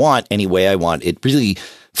anywhere I want, any way I want. It really,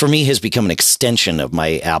 for me, has become an extension of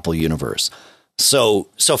my Apple universe. So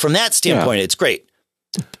from that standpoint, It's great.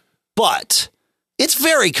 But it's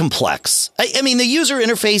very complex. I mean, the user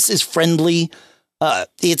interface is friendly.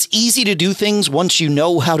 It's easy to do things once you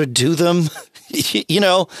know how to do them.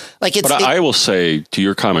 But I will say, to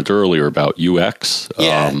your comment earlier about UX,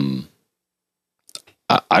 the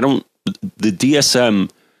DSM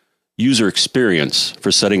user experience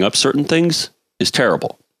for setting up certain things is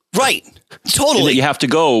terrible. Right. Totally. You have to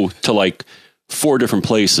go to 4 different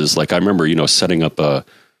places. I remember, setting up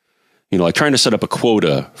trying to set up a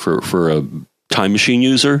quota for a Time Machine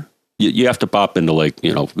user. You have to pop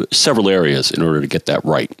into several areas in order to get that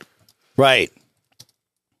right. Right.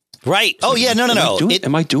 Right. Oh yeah. No.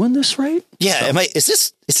 Am I doing this right? Yeah.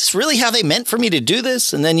 Is this really how they meant for me to do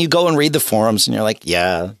this? And then you go and read the forums and you're like,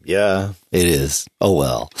 yeah, it is. Oh,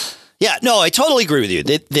 well. Yeah. No, I totally agree with you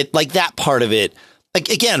that that part of it,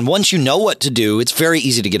 again, once you know what to do, it's very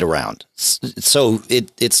easy to get around. So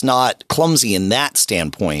it's not clumsy in that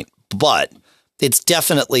standpoint, but it's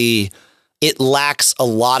definitely, it lacks a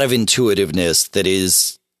lot of intuitiveness that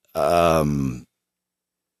is,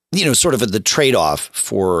 sort of the trade-off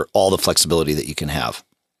for all the flexibility that you can have.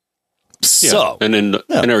 So, and in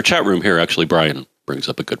our chat room here, actually, Brian brings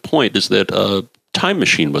up a good point, is that Time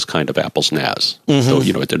Machine was kind of Apple's NAS. Mm-hmm. So,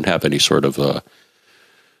 it didn't have any sort of, it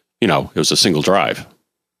was a single drive,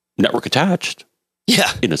 network attached.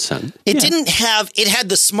 Yeah. In a sense. It had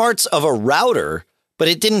the smarts of a router, but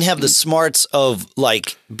it didn't have the smarts of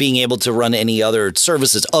being able to run any other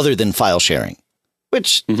services other than file sharing,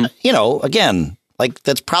 which, again,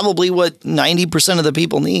 that's probably what 90% of the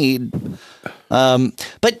people need.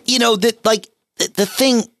 But the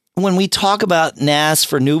thing when we talk about NAS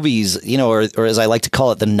for newbies, or as I like to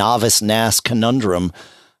call it, the novice NAS conundrum.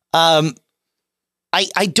 I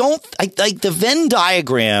like the Venn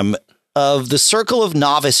diagram of the circle of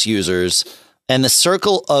novice users and the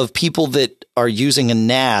circle of people that are using a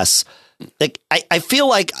NAS. I feel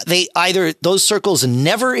like those circles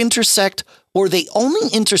never intersect, or they only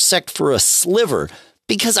intersect for a sliver,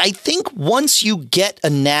 because I think once you get a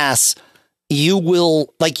NAS, you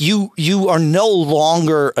will you are no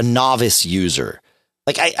longer a novice user.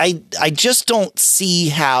 I just don't see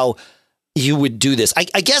how you would do this. I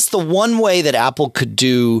guess the one way that Apple could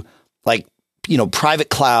do private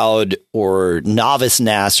cloud or novice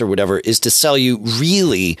NAS or whatever is to sell you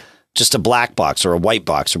really just a black box or a white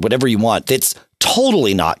box or whatever you want. That's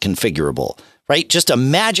totally not configurable. right? Just a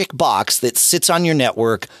magic box that sits on your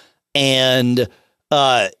network, and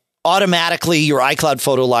automatically your iCloud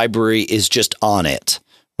photo library is just on it,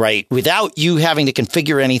 right? Without you having to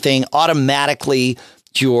configure anything, automatically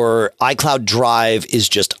your iCloud drive is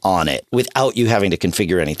just on it without you having to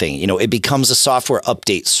configure anything. You know, it becomes a software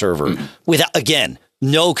update server without, again,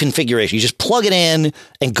 no configuration. You just plug it in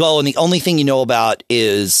and go. And the only thing you know about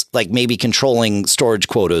is like maybe controlling storage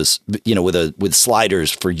quotas, you know, with sliders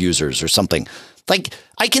for users or something. Like,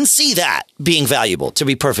 I can see that being valuable, to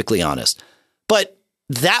be perfectly honest. But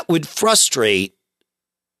that would frustrate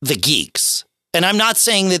the geeks. And I'm not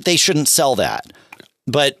saying that they shouldn't sell that.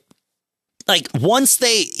 But like,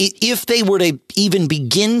 if they were to even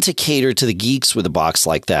begin to cater to the geeks with a box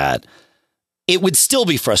like that, it would still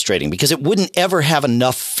be frustrating because it wouldn't ever have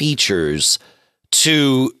enough features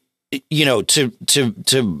to, you know, to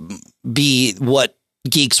be what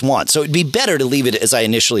geeks want. So it'd be better to leave it as I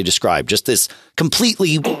initially described, just this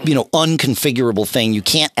completely, you know, unconfigurable thing. You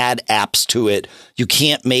can't add apps to it. You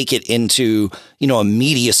can't make it into, you know, a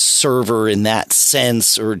media server in that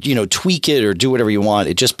sense, or, you know, tweak it or do whatever you want.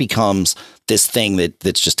 It just becomes this thing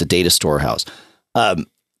that's just a data storehouse. And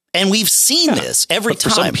we've seen this every time.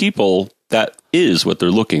 For some people, that is what they're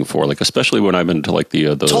looking for. Like, especially when I'm into like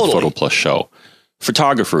the totally. Photo Plus show,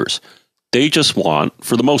 photographers, they just want,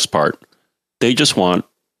 for the most part, they just want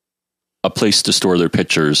a place to store their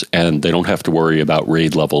pictures, and they don't have to worry about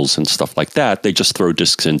RAID levels and stuff like that. They just throw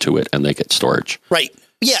disks into it and they get storage. Right.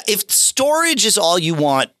 Yeah. If storage is all you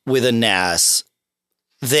want with a NAS,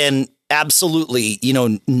 then absolutely, you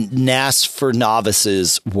know, NAS for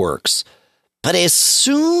novices works. But as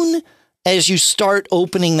soon as you start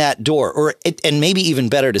opening that door, and maybe even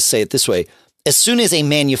better to say it this way, as soon as a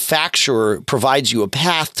manufacturer provides you a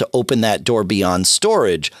path to open that door beyond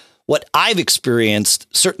storage, what I've experienced,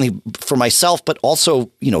 certainly for myself, but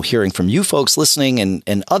also, you know, hearing from you folks listening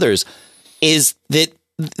and others, is that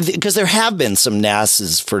because there have been some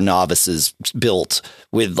NASs for novices built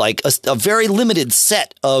with like a very limited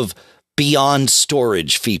set of beyond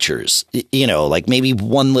storage features, you know, like maybe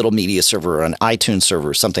one little media server or an iTunes server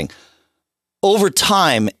or something. Over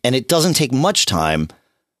time, and it doesn't take much time,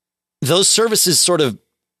 those services sort of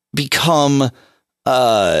become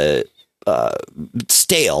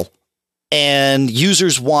stale, and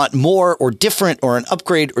users want more or different or an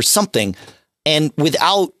upgrade or something. And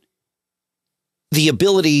without the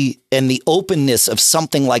ability and the openness of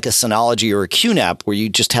something like a Synology or a QNAP, where you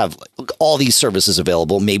just have all these services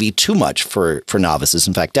available, maybe too much for novices.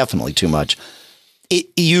 In fact, definitely too much.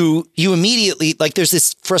 You immediately, like, there's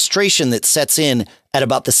this frustration that sets in at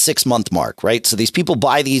about the 6-month mark, right? So these people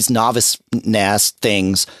buy these novice NAS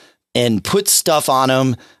things and put stuff on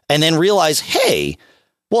them and then realize, hey,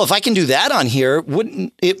 well, if I can do that on here,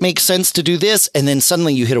 wouldn't it make sense to do this? And then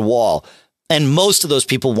suddenly you hit a wall. And most of those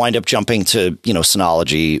people wind up jumping to, you know,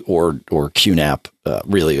 Synology or QNAP,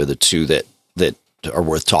 really are the two that are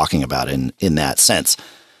worth talking about in that sense.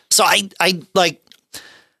 So I like,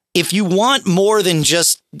 if you want more than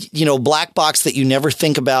just, you know, black box that you never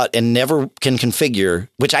think about and never can configure,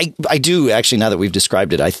 which I do actually, now that we've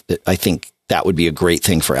described it, I think that would be a great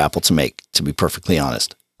thing for Apple to make, to be perfectly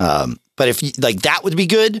honest. But if you, like, that would be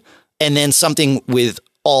good. And then something with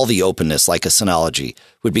all the openness, like a Synology,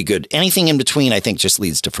 would be good. Anything in between, I think, just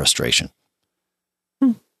leads to frustration.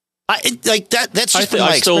 That's just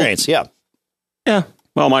my experience. Yeah.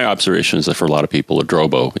 Well, my observation is that for a lot of people, a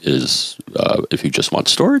Drobo is, if you just want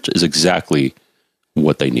storage, is exactly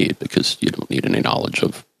what they need, because you don't need any knowledge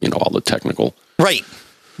of, you know, all the technical. Right.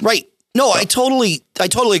 No, I totally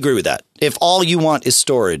agree with that. If all you want is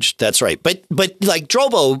storage, that's right. But like,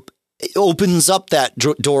 Drobo opens up that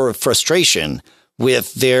door of frustration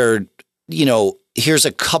with their, you know, here's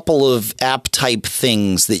a couple of app type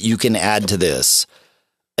things that you can add to this.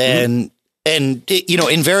 And you know,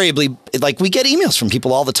 invariably, like, we get emails from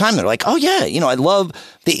people all the time. They're like, oh yeah, you know, I love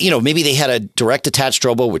the, you know, maybe they had a direct attached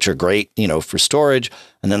Drobo, which are great, you know, for storage.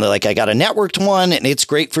 And then they're like, I got a networked one and it's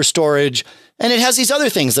great for storage. And it has these other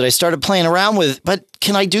things that I started playing around with, but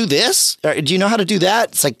can I do this? Or, do you know how to do that?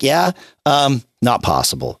 It's like, yeah, not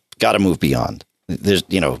possible. Got to move beyond. There's,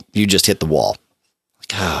 you know, you just hit the wall.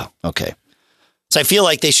 Like, oh, okay. So I feel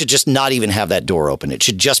like they should just not even have that door open. It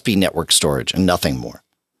should just be network storage and nothing more.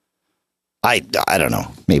 I don't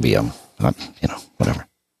know. Maybe you know, whatever.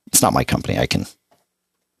 It's not my company. I can,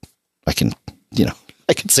 you know,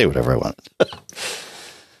 I can say whatever I want.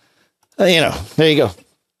 You know, there you go.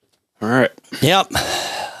 All right. Yep.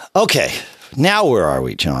 Okay. Now where are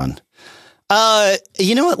we, John?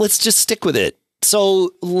 You know what? Let's just stick with it.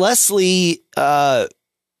 So Leslie wrote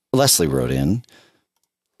in,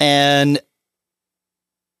 and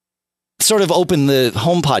sort of open the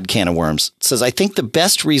HomePod can of worms. It says, I think the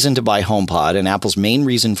best reason to buy HomePod and Apple's main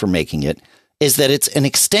reason for making it is that it's an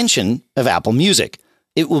extension of Apple Music.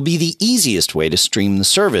 It will be the easiest way to stream the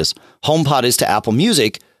service. HomePod is to Apple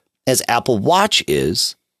Music as Apple Watch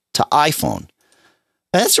is to iPhone.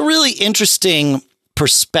 That's a really interesting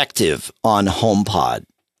perspective on HomePod.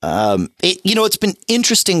 It's been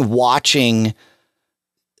interesting watching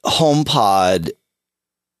HomePod,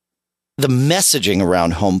 the messaging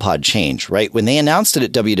around HomePod change, right? When they announced it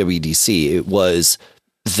at WWDC, it was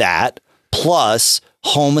that plus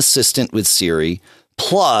Home Assistant with Siri,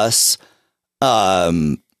 plus,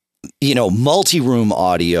 multi-room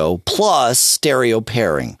audio, plus stereo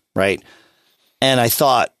pairing, right? And I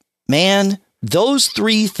thought, man, those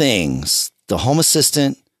three things, the Home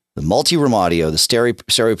Assistant, the multi-room audio, the stereo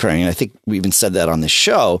pairing, and I think we even said that on this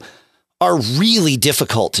show, are really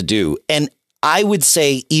difficult to do. And I would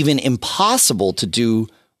say even impossible to do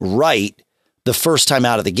right the first time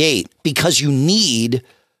out of the gate, because you need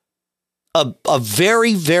a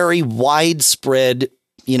very, very widespread,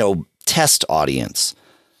 test audience.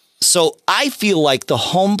 So I feel like the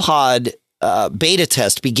HomePod beta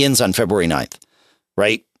test begins on February 9th,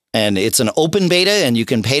 right? And it's an open beta, and you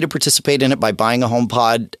can pay to participate in it by buying a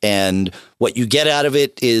HomePod. And what you get out of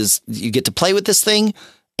it is you get to play with this thing,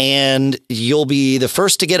 and you'll be the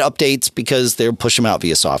first to get updates because they'll push them out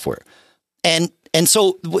via software. And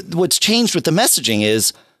so what's changed with the messaging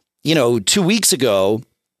is, 2 weeks ago,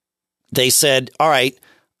 they said, all right,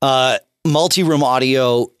 multi-room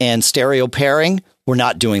audio and stereo pairing, we're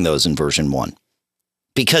not doing those in version 1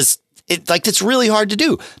 because it's really hard to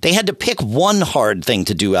do. They had to pick one hard thing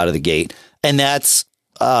to do out of the gate, and that's,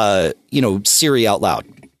 Siri out loud,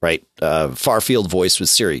 right? Far field voice with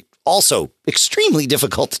Siri. Also extremely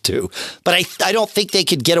difficult to do, but I don't think they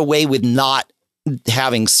could get away with not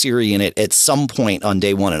having Siri in it at some point on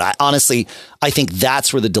day one. And I think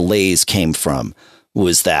that's where the delays came from,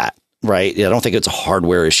 was that, right? I don't think it's a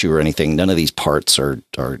hardware issue or anything. None of these parts are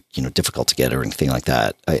difficult to get or anything like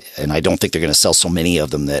that. And I don't think they're going to sell so many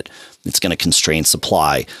of them that it's going to constrain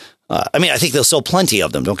supply. I think they'll sell plenty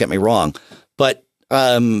of them. Don't get me wrong, but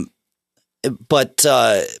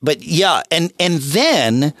yeah. And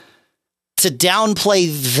then to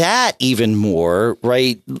downplay that even more,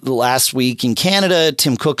 right? Last week in Canada,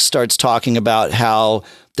 Tim Cook starts talking about how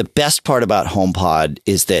the best part about HomePod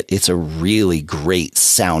is that it's a really great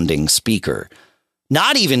sounding speaker.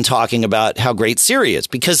 Not even talking about how great Siri is,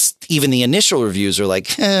 because even the initial reviews are like,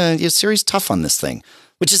 Siri's tough on this thing,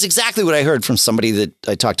 which is exactly what I heard from somebody that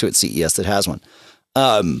I talked to at CES that has one.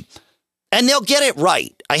 And they'll get it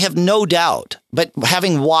right. I have no doubt. But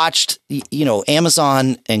having watched,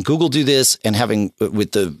 Amazon and Google do this, and having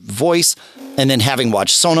with the voice, and then having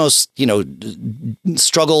watched Sonos,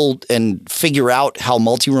 struggle and figure out how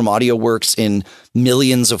multi-room audio works in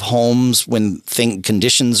millions of homes when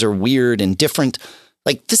conditions are weird and different.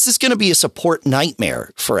 Like, this is going to be a support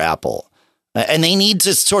nightmare for Apple. And they need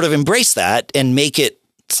to sort of embrace that and make it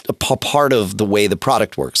a part of the way the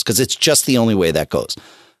product works, because it's just the only way that goes.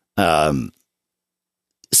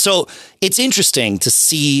 So it's interesting to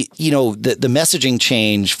see, the messaging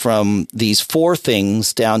change from these 4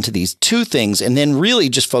 things down to these 2 things, and then really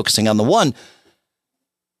just focusing on the one.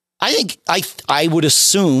 I think I would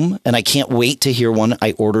assume, and I can't wait to hear one.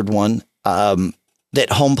 I ordered one, that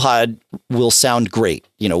HomePod will sound great.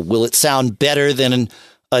 Will it sound better than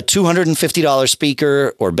a $250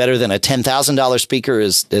 speaker, or better than a $10,000 speaker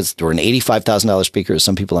or an $85,000 speaker, as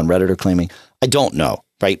some people on Reddit are claiming? I don't know.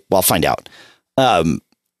 Right. Well, I'll find out.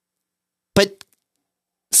 But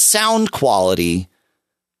sound quality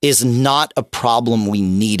is not a problem we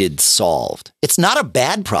needed solved. It's not a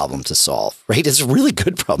bad problem to solve, right? It's a really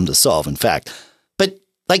good problem to solve, in fact. But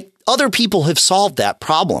other people have solved that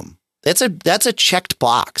problem. That's a checked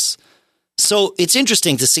box. So it's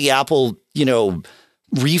interesting to see Apple,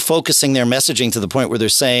 refocusing their messaging to the point where they're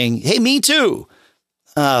saying, hey, me too.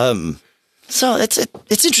 So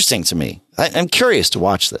it's interesting to me. I'm curious to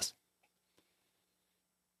watch this.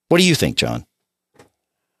 What do you think, John?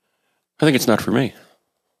 I think it's not for me.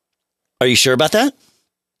 Are you sure about that?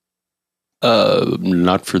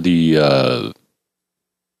 Not for the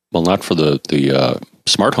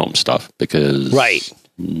smart home stuff, because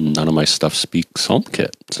none of my stuff speaks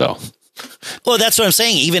HomeKit. So, well, that's what I'm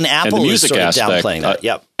saying. Even Apple and the music is sort aspect, of downplaying that.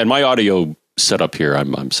 Yep. And my audio setup here,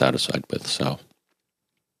 I'm satisfied with. So,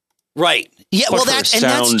 right. Yeah. But well, that's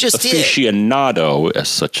just aficionado, as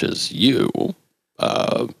such as you.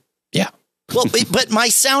 Yeah. Well, but my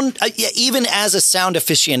sound, even as a sound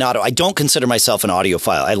aficionado, I don't consider myself an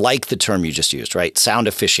audiophile. I like the term you just used, right? Sound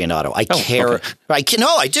aficionado. I care. Okay.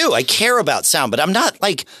 I do. I care about sound, but I'm not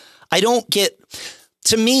I don't get,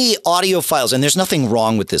 to me, audiophiles, and there's nothing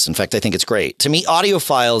wrong with this. In fact, I think it's great. To me,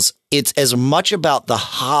 audiophiles, it's as much about the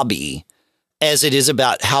hobby as it is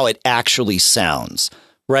about how it actually sounds,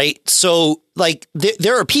 right? So like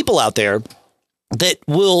there are people out there that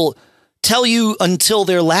will tell you until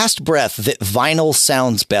their last breath that vinyl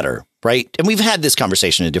sounds better, right? And we've had this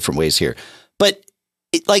conversation in different ways here, but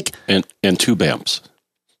and tube amps.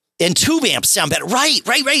 And tube amps sound better. Right.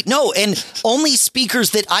 No, and only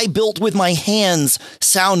speakers that I built with my hands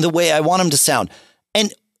sound the way I want them to sound.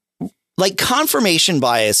 And like confirmation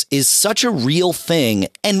bias is such a real thing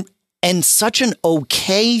and such an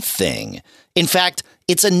okay thing. In fact,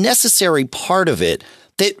 it's a necessary part of it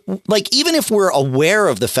that, like, even if we're aware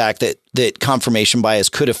of the fact that confirmation bias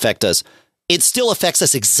could affect us, it still affects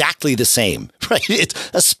us exactly the same, right?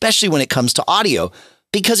 Especially when it comes to audio,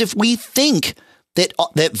 because if we think that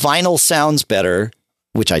vinyl sounds better,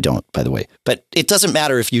 which I don't, by the way, but it doesn't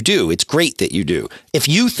matter if you do. It's great that you do. If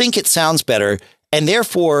you think it sounds better, and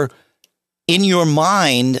therefore in your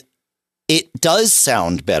mind it does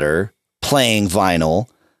sound better playing vinyl,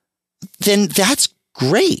 then that's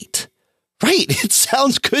great, right? It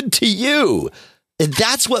sounds good to you.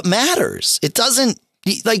 That's what matters. It doesn't,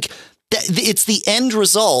 like, it's the end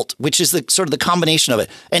result, which is the sort of the combination of it.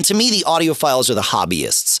 And to me, the audiophiles are the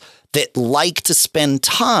hobbyists that like to spend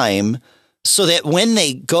time so that when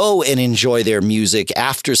they go and enjoy their music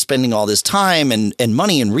after spending all this time and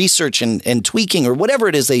money and research and tweaking or whatever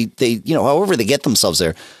it is they however they get themselves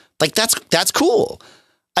there, like that's cool.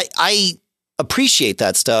 I appreciate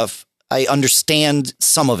that stuff. I understand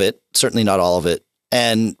some of it, certainly not all of it.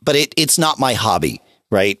 But it's not my hobby,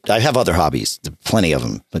 right? I have other hobbies, plenty of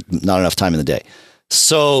them, but not enough time in the day.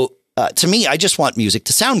 So to me, I just want music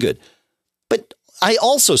to sound good. But I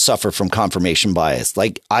also suffer from confirmation bias.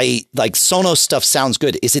 Like Sonos stuff sounds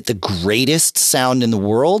good. Is it the greatest sound in the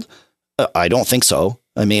world? I don't think so.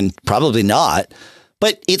 I mean, probably not,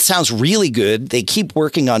 but it sounds really good. They keep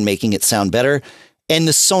working on making it sound better. And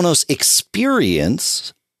the Sonos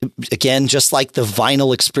experience, again, just like the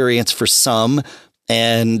vinyl experience for some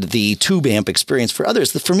and the tube amp experience for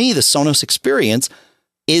others, for me, the Sonos experience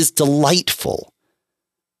is delightful.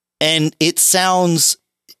 And it sounds,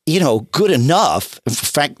 good enough,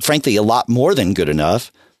 frankly, a lot more than good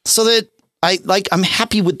enough, so that I'm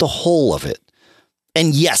happy with the whole of it.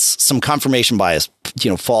 And yes, some confirmation bias,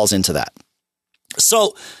 falls into that.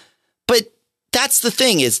 So, but that's the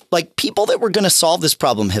thing is, like, people that were going to solve this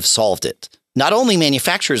problem have solved it. Not only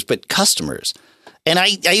manufacturers, but customers. And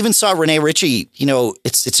I even saw Rene Ritchie,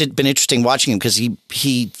 it's been interesting watching him because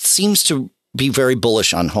he seems to be very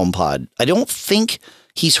bullish on HomePod. I don't think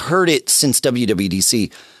he's heard it since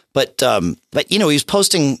WWDC, but he's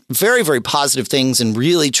posting very, very positive things and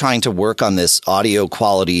really trying to work on this audio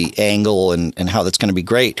quality angle and how that's going to be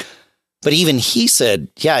great. But even he said,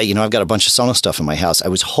 yeah, I've got a bunch of Sonos stuff in my house. I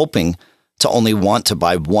was hoping to only want to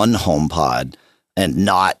buy one HomePod and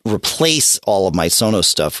not replace all of my Sonos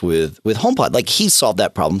stuff with HomePod. Like, he solved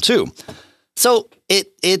that problem too. So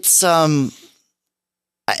I'm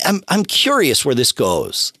curious where this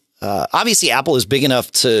goes. Obviously, Apple is big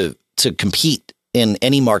enough to compete in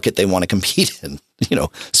any market they want to compete in.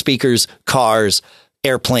 Speakers, cars,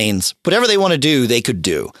 airplanes, whatever they want to do, they could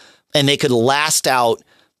do, and they could last out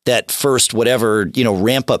that first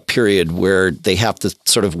ramp up period where they have to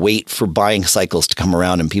sort of wait for buying cycles to come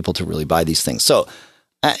around and people to really buy these things. So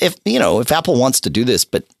if Apple wants to do this,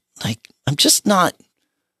 but I'm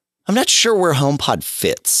not sure where HomePod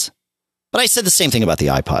fits. But I said the same thing about the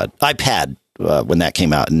iPad when that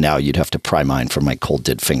came out, and now you'd have to pry mine from my cold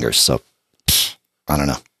dead fingers. So I don't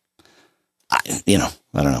know. I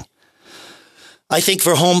don't know. I think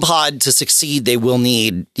for HomePod to succeed, they will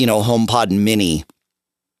need, HomePod Mini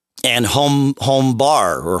and Home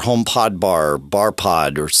Bar or HomePod Bar,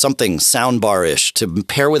 BarPod or something soundbar-ish to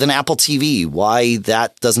pair with an Apple TV. Why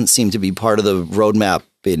that doesn't seem to be part of the roadmap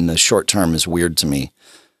in the short term is weird to me.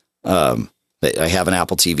 I have an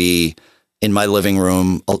Apple TV in my living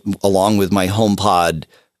room along with my HomePod,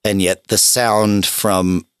 and yet the sound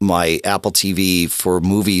from my Apple TV for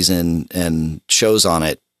movies and shows on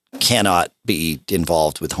it cannot be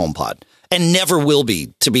involved with HomePod. And never will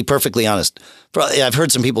be, to be perfectly honest. I've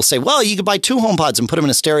heard some people say, well, you could buy two HomePods and put them in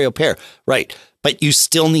a stereo pair. Right. But you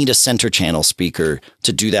still need a center channel speaker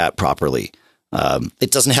to do that properly.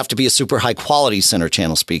 It doesn't have to be a super high quality center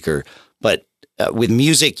channel speaker. But with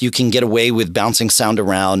music, you can get away with bouncing sound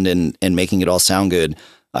around and making it all sound good.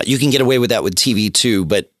 You can get away with that with TV too,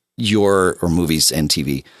 but or movies and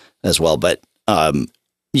TV as well. But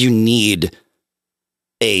you need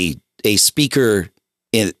a speaker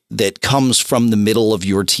that comes from the middle of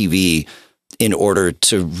your TV in order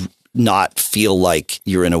to not feel like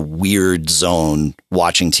you're in a weird zone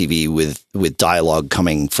watching TV with dialogue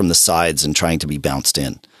coming from the sides and trying to be bounced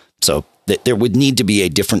in. So there would need to be a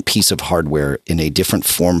different piece of hardware in a different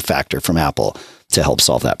form factor from Apple to help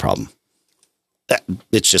solve that problem.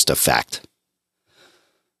 It's just a fact.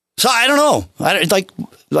 So I don't know.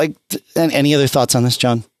 Like any other thoughts on this,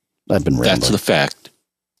 John? I've been rambling. That's the fact.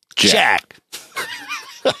 Jack.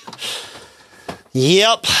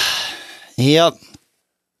 Yep.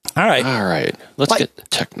 All right. Let's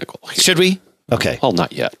get technical here. Should we? Okay. Well,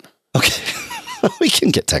 not yet. Okay. We can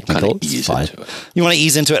get technical. Ease into it. You want to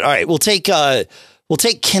ease into it? All right. We'll take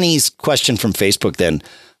Kenny's question from Facebook then.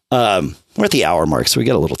 We're at the hour mark, so we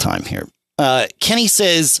got a little time here. Kenny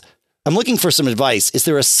says, I'm looking for some advice. Is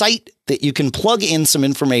there a site that you can plug in some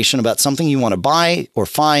information about something you want to buy or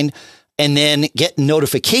find and then get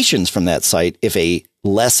notifications from that site if a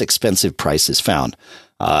less expensive price is found?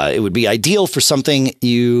 It would be ideal for something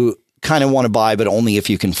you kind of want to buy, but only if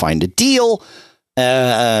you can find a deal.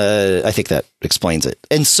 I think that explains it.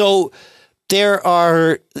 And so there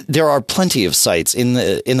are plenty of sites in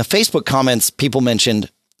the Facebook comments. People mentioned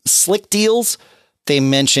Slick Deals. They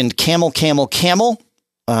mentioned Camel.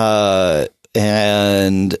 And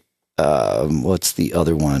what's the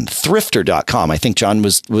other one? Thrifter.com. I think, John,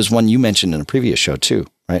 was one you mentioned in a previous show too,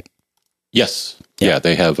 right? Yes. Yeah,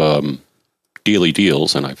 they have daily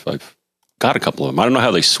deals, and I've got a couple of them. I don't know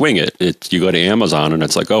how they swing it. You go to Amazon, and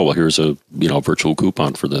it's like, oh, well, here's a virtual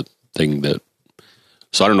coupon for the thing that.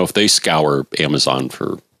 So I don't know if they scour Amazon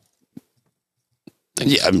for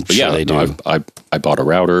things. Yeah, I'm sure they do. No, I bought a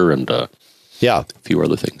router and a few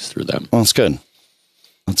other things through them. Well, that's good.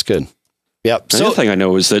 Yep. The other thing I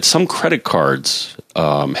know is that some credit cards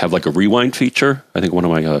have like a rewind feature. I think one of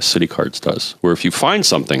my City cards does, where if you find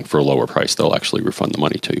something for a lower price, they'll actually refund the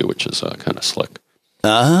money to you, which is kind of slick.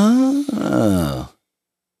 Oh.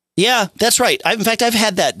 Yeah, that's right. In fact, I've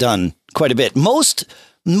had that done quite a bit. Most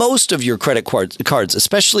of your credit cards,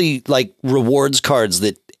 especially like rewards cards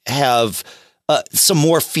that have some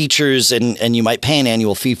more features and you might pay an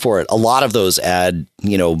annual fee for it. A lot of those add,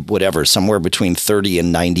 somewhere between 30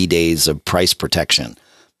 and 90 days of price protection.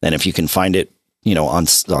 And if you can find it, on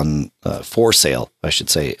for sale, I should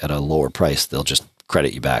say, at a lower price, they'll just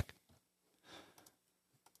credit you back.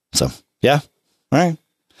 So, yeah. All right.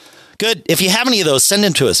 Good. If you have any of those, send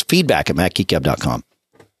them to us. feedback@macgeekgab.com.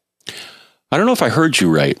 I don't know if I heard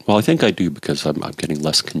you right. Well, I think I do because I'm getting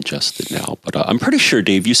less congested now. But I'm pretty sure,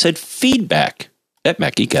 Dave, you said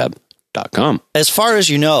feedback@macgeekgab.com. As far as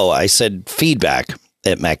you know, I said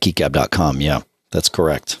feedback@macgeekgab.com. Yeah, that's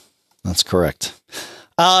correct.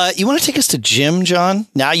 You want to take us to Jim, John?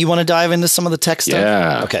 Now you want to dive into some of the tech stuff?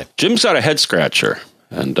 Yeah. Okay. Jim's got a head scratcher.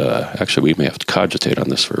 And actually, we may have to cogitate on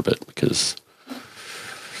this for a bit because...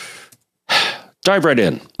 Dive right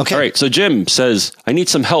in. Okay. All right. So Jim says, I need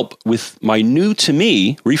some help with my new to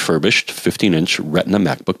me refurbished 15-inch Retina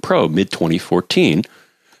MacBook Pro mid-2014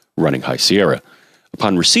 running High Sierra.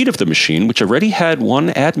 Upon receipt of the machine, which already had one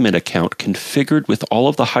admin account configured with all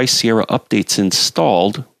of the High Sierra updates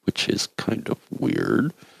installed, which is kind of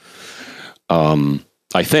weird,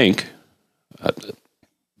 I think...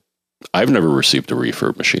 I've never received a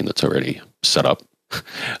refurb machine that's already set up.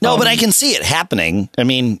 No, but I can see it happening. I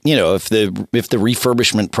mean, if the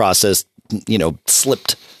refurbishment process,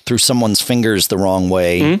 slipped through someone's fingers the wrong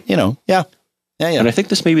way, yeah. And I think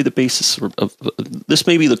this may be the basis of this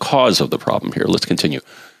may be the cause of the problem here. Let's continue.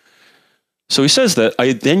 So he says that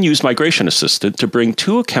I then used Migration Assistant to bring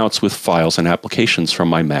 2 accounts with files and applications from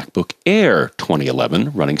my MacBook Air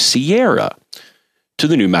 2011 running Sierra to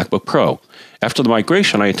the new MacBook Pro. After the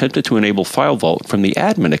migration, I attempted to enable File Vault from the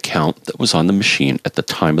admin account that was on the machine at the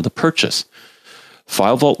time of the purchase.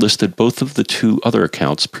 File Vault listed both of the 2 other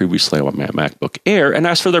accounts previously on my MacBook Air and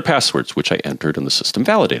asked for their passwords, which I entered and the system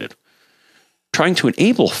validated. Trying to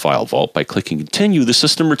enable File Vault by clicking Continue, the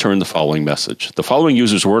system returned the following message. The following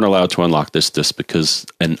users weren't allowed to unlock this disk because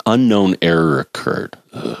an unknown error occurred.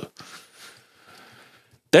 Ugh.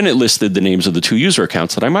 Then it listed the names of the 2 user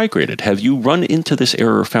accounts that I migrated. Have you run into this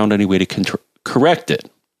error or found any way to correct it?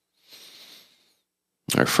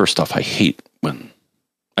 All right, first off, I hate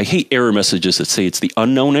error messages that say it's the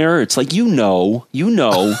unknown error. It's like, you're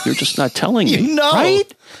just not telling me. Right?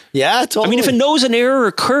 Yeah, totally. I mean, if it knows an error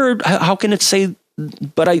occurred, how can it say,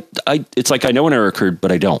 but it's like, I know an error occurred, but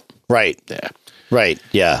I don't. Right. Yeah. Right.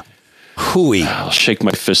 Yeah. Hooey. I'll shake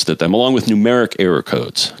my fist at them along with numeric error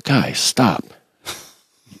codes. Guys, stop.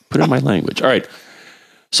 Put in my language. All right.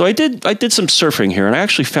 So I did some surfing here, and I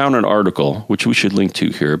actually found an article, which we should link to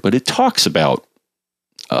here, but it talks about,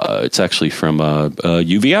 it's actually from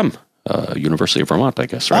UVM, University of Vermont, I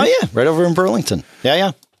guess, right? Oh, yeah. Right over in Burlington.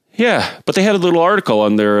 Yeah. Yeah, but they had a little article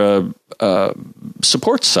on their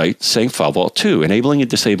support site saying FileVault 2, enabling and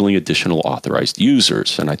disabling additional authorized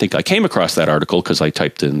users. And I think I came across that article because I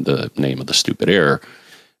typed in the name of the stupid error,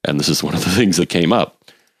 and this is one of the things that came up.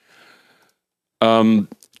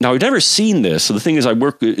 Now, I've never seen this. So the thing is,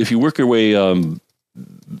 if you work your way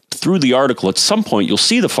through the article, at some point you'll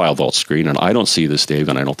see the FileVault screen, and I don't see this, Dave,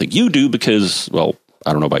 and I don't think you do because, well,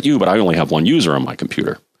 I don't know about you, but I only have one user on my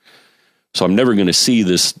computer. So I'm never going to see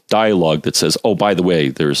this dialogue that says, oh, by the way,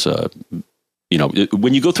 there's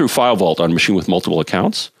when you go through FileVault on a machine with multiple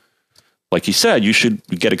accounts, like he said, you should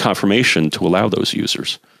get a confirmation to allow those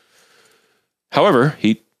users. However,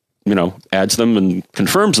 he, adds them and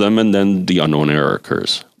confirms them, and then the unknown error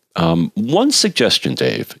occurs. One suggestion,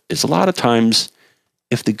 Dave, is a lot of times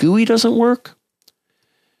if the GUI doesn't work,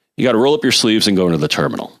 you got to roll up your sleeves and go into the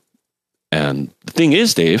terminal. And the thing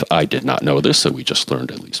is, Dave, I did not know this, so we just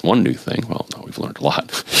learned at least one new thing. Well, no, we've learned a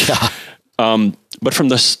lot. Yeah. But from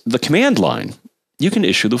the command line, you can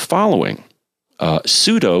issue the following.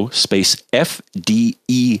 Sudo space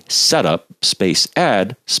FDE setup space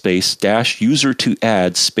add space dash user to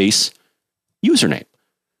add space username.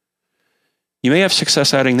 You may have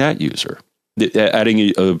success adding that user,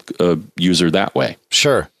 adding a user that way.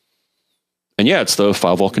 Sure. And yeah, it's the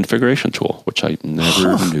FileVault configuration tool, which I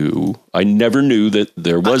never knew. I never knew that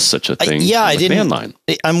there was such a thing. I didn't. Command line.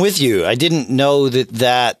 I'm with you. I didn't know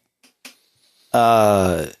that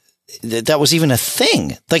was even a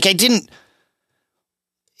thing. Like I didn't.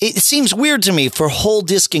 It seems weird to me for whole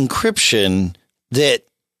disk encryption that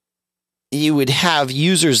you would have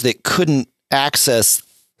users that couldn't access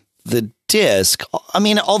the disk. I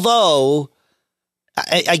mean, although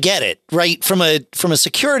I get it, right? From a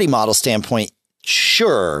security model standpoint,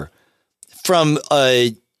 sure. From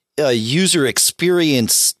a user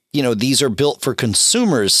experience, these are built for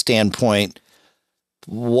consumers standpoint.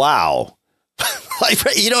 Wow. Like,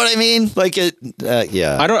 you know what I mean? Like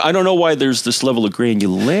yeah. I don't know why there's this level of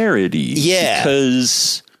granularity. Yeah.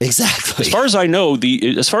 Because exactly. As far as I know,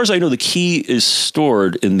 the key is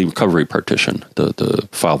stored in the recovery partition, the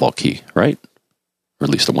FileVault key, right? Or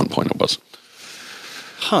at least at one point it was.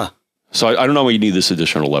 Huh. So I don't know why you need this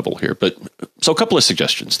additional level here, but so a couple of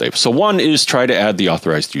suggestions, Dave. So one is try to add the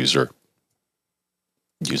authorized user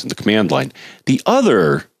using the command line. The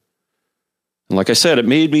other, and like I said, it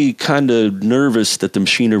made me kind of nervous that the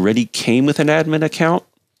machine already came with an admin account.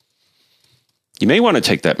 You may want to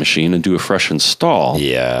take that machine and do a fresh install.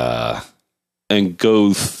 Yeah. And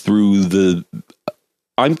go through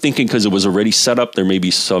I'm thinking because it was already set up, there may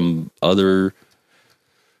be some other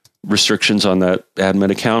restrictions on that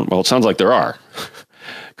admin account. Well, it sounds like there are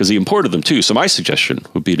because he imported them too. So my suggestion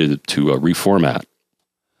would be to reformat.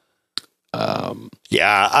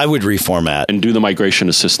 Yeah, I would reformat and do the migration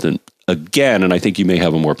assistant again. And I think you may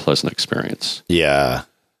have a more pleasant experience. Yeah.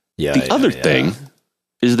 Yeah. The other thing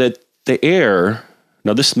is that the error,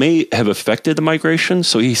 now this may have affected the migration.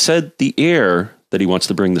 So he said the error that he wants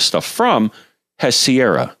to bring the stuff from has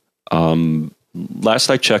Sierra. Last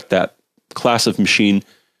I checked, that class of machine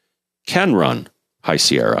can run High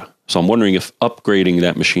Sierra. So I'm wondering if upgrading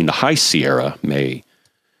that machine to High Sierra there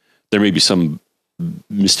may be some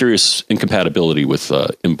mysterious incompatibility with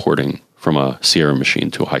importing from a Sierra machine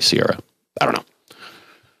to a High Sierra. I don't know.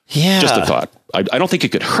 Yeah. Just a thought. I don't think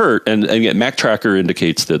it could hurt. And yet Mac Tracker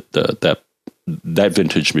indicates that that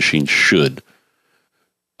vintage machine should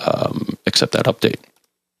accept that update.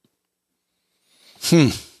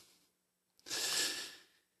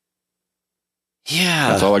 Yeah.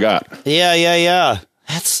 That's all I got. Yeah.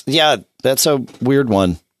 That's a weird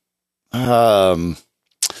one. Yeah.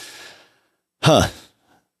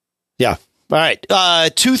 All right.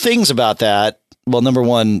 Two things about that. Well, number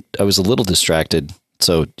one, I was a little distracted.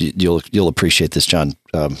 So you'll appreciate this, John,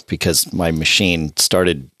 because my machine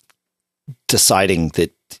started deciding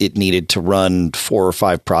that it needed to run 4 or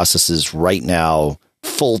 5 processes right now,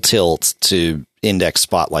 full tilt to index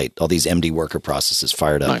Spotlight, all these MD worker processes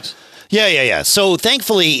fired up. Nice. Yeah. So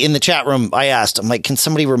thankfully in the chat room, I asked, I'm like, can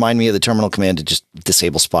somebody remind me of the terminal command to just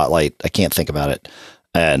disable Spotlight? I can't think about it.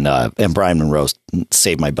 And Brian Monroe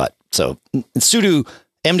saved my butt. So sudo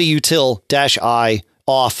mdutil-i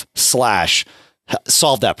off /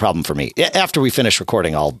 solve that problem for me. After we finish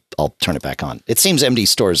recording, I'll turn it back on. It seems MD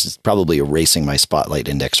Stores is probably erasing my Spotlight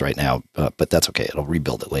index right now, but that's okay. It'll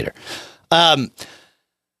rebuild it later.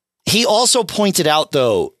 He also pointed out,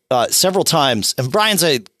 though, several times, and Brian's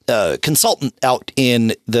a consultant out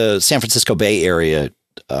in the San Francisco Bay Area,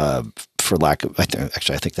 for lack of,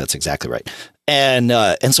 actually, I think that's exactly right. And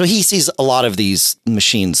so he sees a lot of these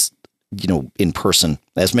machines, in person,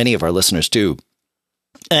 as many of our listeners do.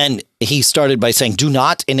 And he started by saying, do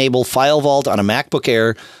not enable FileVault on a MacBook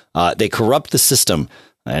Air. They corrupt the system.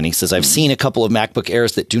 And he says, I've seen a couple of MacBook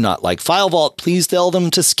Airs that do not like FileVault. Please tell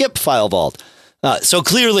them to skip FileVault. So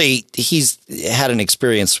clearly he's had an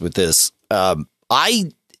experience with this.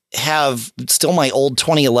 I have still my old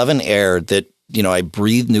 2011 Air that, I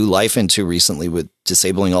breathed new life into recently with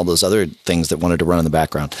disabling all those other things that wanted to run in the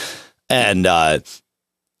background. And I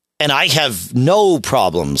have no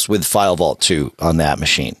problems with FileVault 2 on that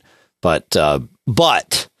machine. But I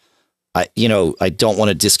don't want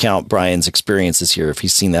to discount Brian's experiences here. If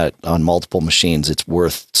he's seen that on multiple machines, it's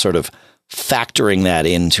worth sort of factoring that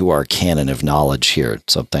into our canon of knowledge here.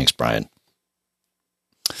 So thanks, Brian.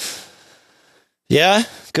 Yeah.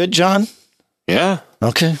 Good, John. Yeah.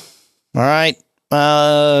 Okay. All right.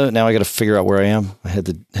 Now I got to figure out where I am. I had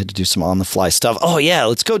to do some on the fly stuff. Oh yeah.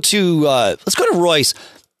 Let's go to Royce.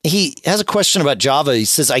 He has a question about Java. He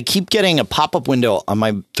says, I keep getting a pop-up window on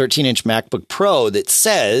my 13-inch MacBook Pro that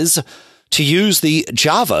says to use the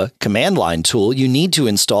Java command line tool, you need to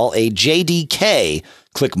install a JDK.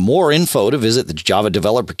 Click more info to visit the Java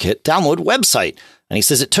Developer Kit download website. And he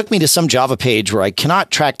says, it took me to some Java page where I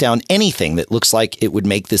cannot track down anything that looks like it would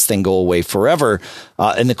make this thing go away forever.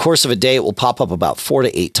 In the course of a day, it will pop up about 4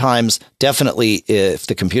 to 8 times. Definitely if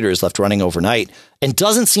the computer is left running overnight, and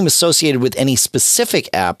doesn't seem associated with any specific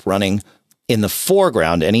app running in the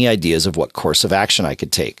foreground. Any ideas of what course of action I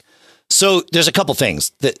could take? So there's a couple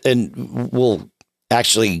things that, and we'll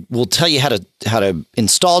tell you how to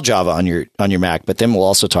install Java on your Mac, but then we'll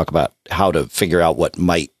also talk about how to figure out what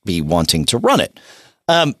might be wanting to run it.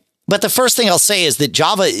 But the first thing I'll say is that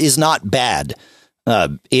Java is not bad.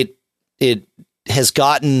 It has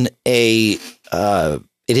gotten there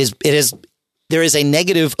is a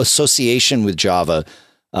negative association with Java,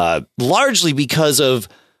 largely because of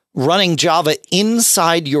running Java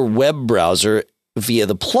inside your web browser via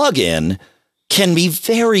the plugin can be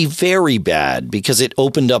very, very bad because it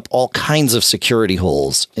opened up all kinds of security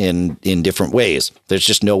holes in different ways. There's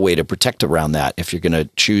just no way to protect around that if you're going to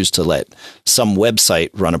choose to let some website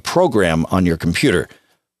run a program on your computer,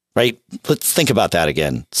 right? Let's think about that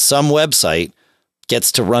again. Some website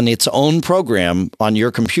gets to run its own program on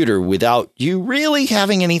your computer without you really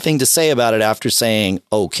having anything to say about it after saying,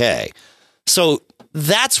 okay. So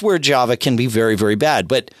that's where Java can be very, very bad.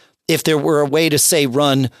 But if there were a way to say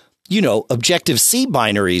run Objective-C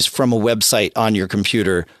binaries from a website on your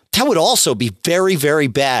computer, that would also be very, very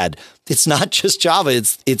bad. It's not just Java.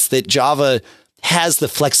 It's that Java has the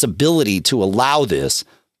flexibility to allow this.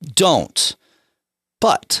 Don't.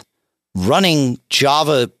 But running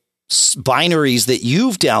Java binaries that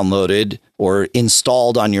you've downloaded or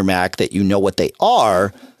installed on your Mac that you know what they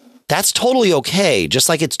are, that's totally okay. Just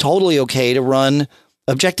like it's totally okay to run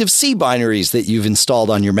Objective-C binaries that you've installed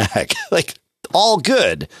on your Mac. Like, all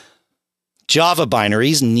good. Java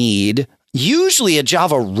binaries need usually a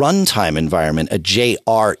Java runtime environment, a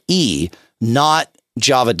JRE, not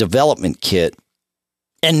Java Development Kit.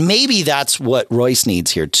 And maybe that's what Royce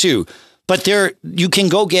needs here too. But you can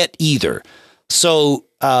go get either. So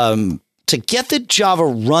to get the Java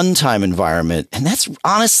runtime environment, and that's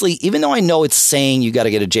honestly, even though I know it's saying you got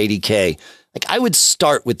to get a JDK, like I would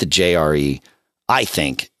start with the JRE, I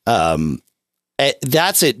think.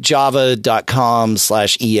 That's at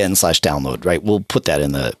java.com/en/download, right? We'll put that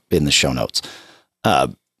in the show notes.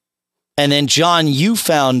 And then John, you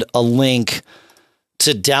found a link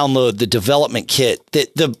to download the development kit.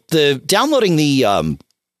 The downloading the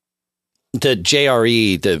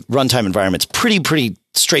JRE, the runtime environment's pretty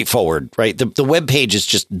straightforward, right? The web page is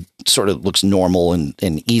just sort of looks normal and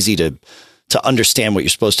easy to understand what you're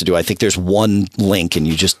supposed to do. I think there's one link and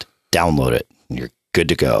you just download it and you're good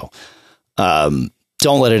to go.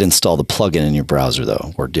 Don't let it install the plugin in your browser,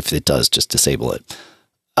 though, or if it does, just disable it.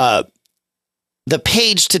 The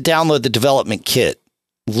page to download the development kit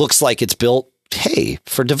looks like it's built,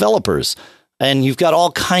 for developers. And you've got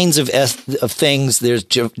all kinds of things. There's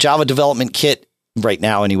Java Development Kit right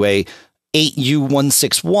now, anyway,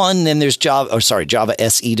 8U161. Then there's Java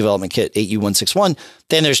SE Development Kit 8U161.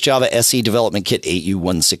 Then there's Java SE Development Kit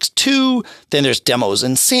 8U162. Then there's demos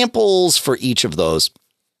and samples for each of those.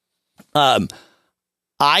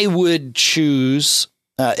 I would choose,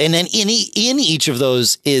 and then in each of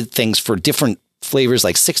those is things for different flavors,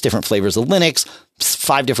 like 6 different flavors of Linux,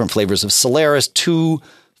 5 different flavors of Solaris, 2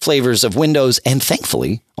 flavors of Windows, and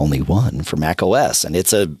thankfully only 1 for Mac OS, and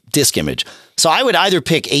it's a disk image. So I would either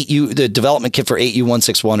pick the development kit for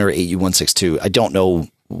 8U161 or 8U162. I don't know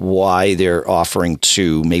why they're offering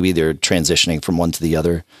 2. Maybe they're transitioning from one to the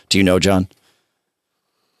other. Do you know, John?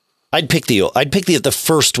 I'd pick the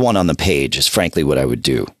first one on the page is frankly what I would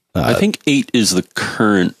do. I think 8 is the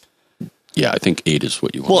current. Yeah, I think 8 is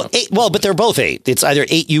what you want. But they're both 8. It's either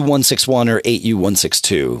 8U161 or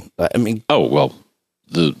 8U162. I mean,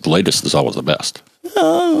 the latest is always the best.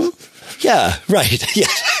 Yeah, right. Yeah.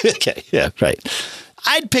 Okay. Yeah, right.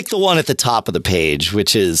 I'd pick the one at the top of the page,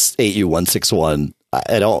 which is 8U161.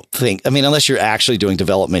 I don't think, unless you're actually doing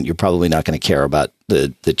development, you're probably not going to care about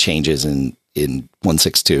the changes in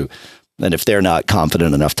 162. And if they're not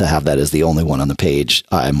confident enough to have that as the only one on the page,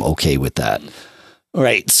 I'm okay with that. All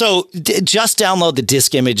right. So just download the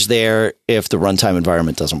disk image there if the runtime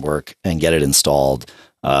environment doesn't work and get it installed.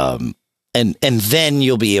 And then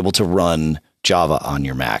you'll be able to run Java on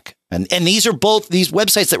your Mac. And these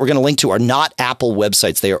websites that we're going to link to are not Apple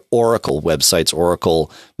websites. They are Oracle websites. Oracle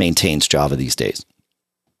maintains Java these days.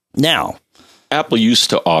 Now, Apple used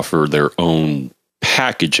to offer their own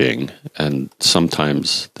packaging, and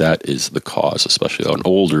sometimes that is the cause, especially on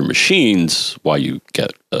older machines, why you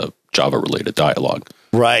get a Java-related dialogue.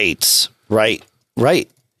 Right.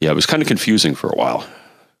 Yeah, it was kind of confusing for a while.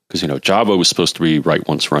 Because, Java was supposed to be write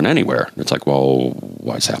once, run anywhere. And it's like, well,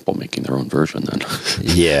 why is Apple making their own version then?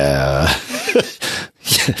 Yeah.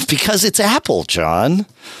 Because it's Apple, John.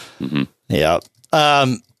 Mm-hmm. Yeah.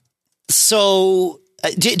 So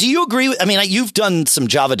do you agree? You've done some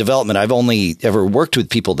Java development. I've only ever worked with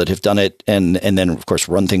people that have done it and then, of course,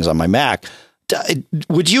 run things on my Mac.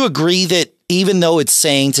 Would you agree that even though it's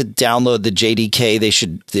saying to download the JDK,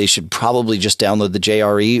 they should probably just download the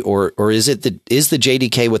JRE, or is the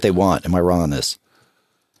JDK what they want? Am I wrong on this?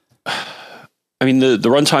 The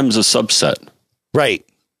runtime is a subset, right?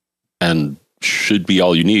 And should be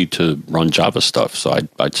all you need to run Java stuff. So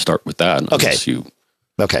I'd start with that.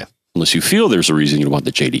 Unless you feel there's a reason you want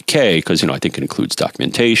the JDK, because, I think it includes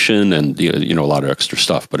documentation and, a lot of extra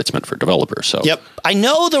stuff, but it's meant for developers. So yep. I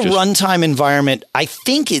know the runtime environment. I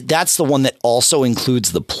think that's the one that also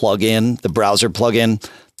includes the plugin, the browser plugin.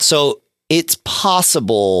 So it's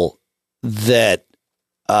possible that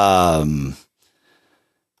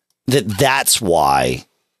that's why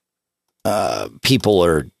people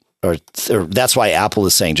are that's why Apple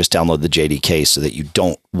is saying just download the JDK so that you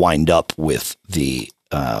don't wind up with the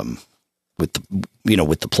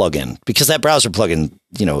plugin, because that browser plugin,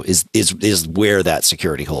 is where that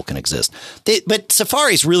security hole can exist. But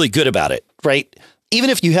Safari's really good about it, right?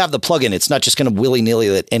 Even if you have the plugin, it's not just going to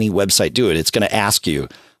willy-nilly let any website do it. It's going to ask you,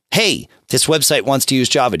 hey, this website wants to use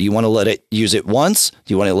Java. Do you want to let it use it once?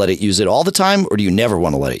 Do you want to let it use it all the time? Or do you never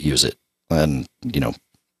want to let it use it? And,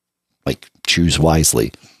 choose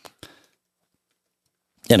wisely.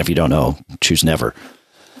 And if you don't know, choose never.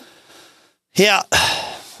 Yeah.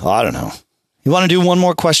 I don't know. You want to do one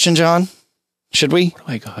more question, John? Should we? What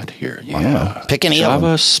do I got here? Yeah. I don't know. Pick any Java of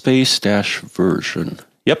them. space dash version.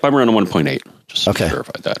 Yep, I'm running 1.8. Just to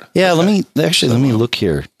verify that. Yeah, let me look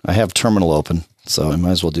here. I have terminal open, so I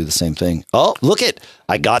might as well do the same thing. Oh, look it.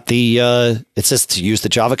 I got the, it says to use the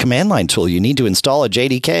Java command line tool, you need to install a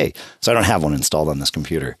JDK. So I don't have one installed on this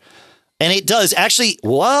computer. And it does actually,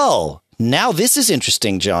 wow. Now this is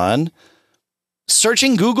interesting, John.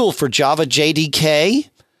 Searching Google for Java JDK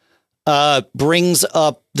brings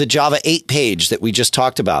up the Java 8 page that we just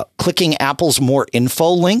talked about. Clicking Apple's More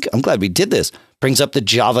Info link, I'm glad we did this, brings up the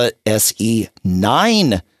Java SE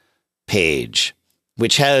 9 page,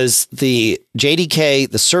 which has the JDK,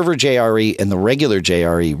 the server JRE, and the regular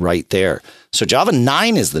JRE right there. So Java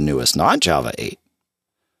 9 is the newest, not Java 8.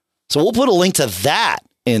 So we'll put a link to that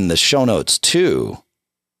in the show notes too.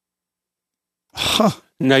 Huh.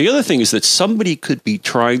 Now, the other thing is that somebody could be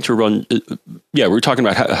trying to run... we were talking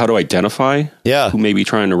about how to identify who may be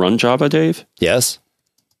trying to run Java, Dave. Yes.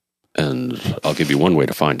 And I'll give you one way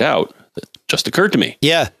to find out that just occurred to me.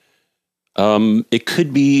 Yeah. It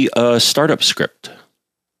could be a startup script.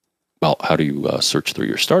 Well, how do you search through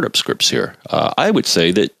your startup scripts here? I would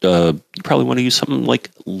say that you probably want to use something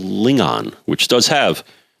like Lingon, which does have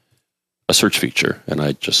a search feature. And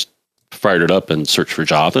I just fired it up and searched for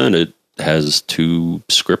Java, and it has 2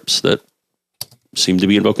 scripts that seem to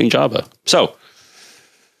be invoking Java. So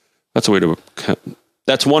that's a way to,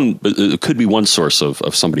 that's one, it could be one source of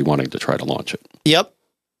somebody wanting to try to launch it. Yep.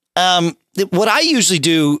 What I usually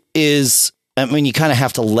do is, you kind of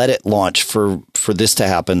have to let it launch for this to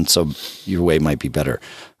happen. So your way might be better.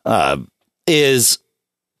 Is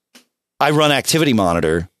I run Activity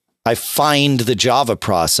Monitor. I find the Java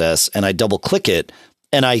process and I double click it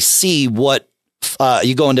and I see what,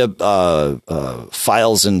 you go into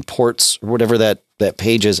files and ports or whatever that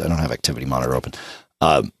page is. I don't have Activity Monitor open,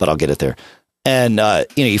 but I'll get it there. And,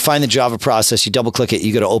 you find the Java process, you double click it,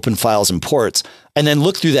 you go to open files and ports, and then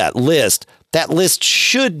look through that list. That list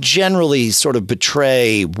should generally sort of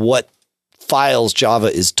betray what files Java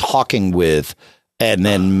is talking with, and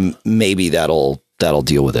then maybe that'll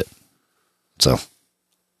deal with it. So,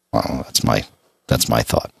 well, that's my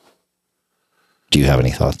thought. Do you have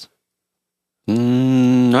any thoughts?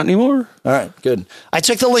 Not anymore. All right, good. I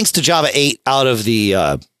took the links to Java 8 out of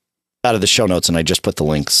the show notes, and I just put the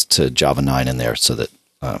links to Java 9 in there so that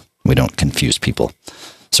we don't confuse people.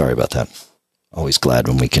 Sorry about that. Always glad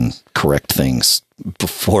when we can correct things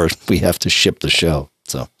before we have to ship the show.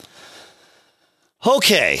 So,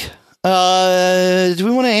 okay. Do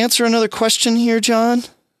we want to answer another question here, John?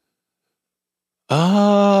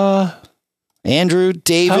 Andrew,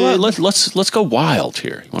 David. Let's go wild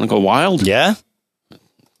here. You want to go wild? Yeah.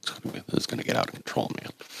 This is going to get out of control,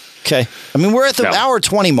 man. Okay. I mean, we're at the hour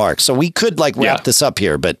 20 mark, so we could wrap this up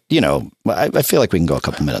here, but I feel like we can go a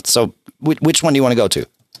couple minutes. So which one do you want to go to?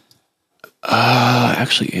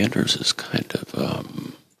 Actually, Andrews is kind of,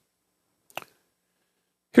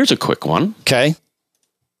 here's a quick one. Okay.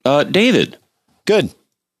 David. Good.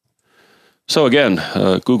 So again,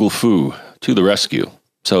 Google Foo to the rescue.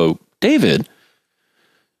 So David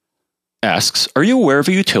asks, are you aware of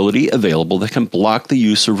a utility available that can block the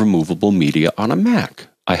use of removable media on a Mac?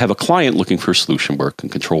 I have a client looking for solution where it can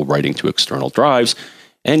control writing to external drives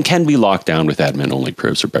and can be locked down with admin-only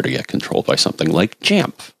privs, or better yet, controlled by something like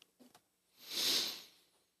Jamf.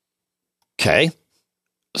 Okay.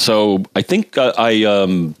 So I think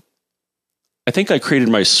I created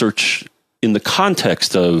my search in the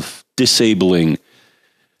context of disabling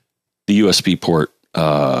the USB port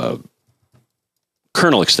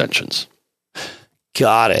kernel extensions.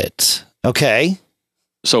 Got it. Okay.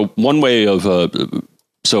 So one way of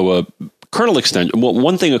kernel extension. Well,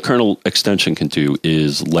 one thing a kernel extension can do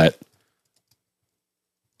is let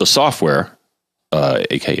the software,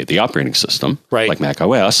 aka the operating system, right, like Mac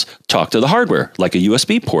OS, talk to the hardware like a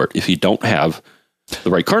USB port. If you don't have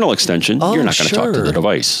the right kernel extension, you're not going to talk to the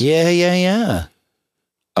device. Yeah.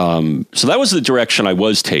 So that was the direction I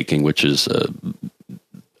was taking, which is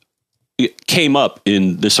it came up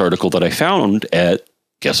in this article that I found at,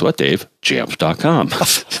 guess what, Dave? Jamf.com.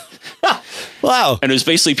 Wow. And it was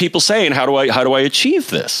basically people saying, how do I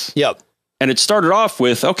achieve this? Yep. And it started off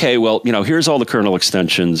with, okay, well, here's all the kernel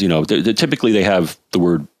extensions. Typically they have the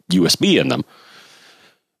word USB in them.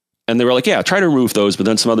 And they were like, yeah, try to remove those. But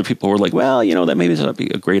then some other people were like, well, that maybe that'd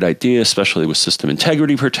be a great idea, especially with system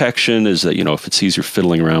integrity protection, is that, if it sees you're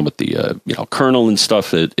fiddling around with the, kernel and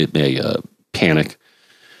stuff, it may panic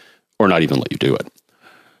or not even let you do it.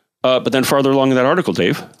 But then farther along in that article,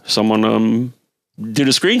 Dave, someone did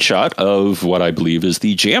a screenshot of what I believe is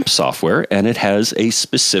the Jamf software, and it has a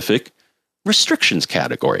specific restrictions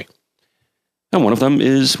category. And one of them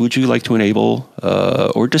is, would you like to enable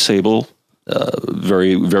or disable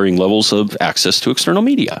very varying levels of access to external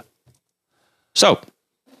media? So.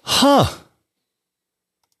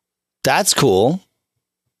 That's cool.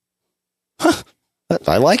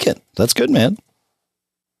 I like it. That's good, man.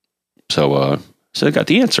 So I got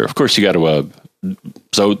the answer. Of course, you got to.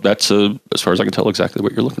 So that's as far as I can tell, exactly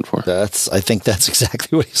what you're looking for. I think that's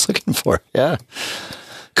exactly what he's looking for. Yeah.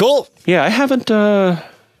 Cool. Yeah, I haven't. I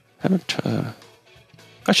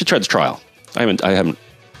should try the trial. I haven't.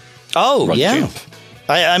 Oh yeah. Jamf.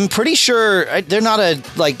 I'm pretty sure they're not a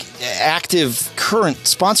active current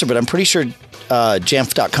sponsor, but I'm pretty sure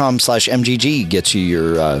jamf.com/mgg gets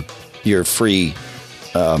you your free.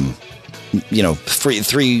 Free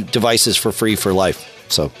 3 devices for free for life.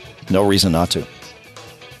 So no reason not to.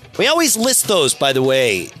 We always list those, by the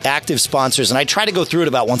way, active sponsors. And I try to go through it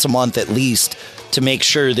about once a month at least to make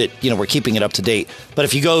sure that, we're keeping it up to date. But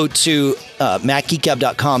if you go to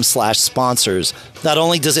macgeekgab.com/sponsors, not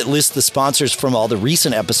only does it list the sponsors from all the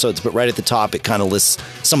recent episodes, but right at the top, it kind of lists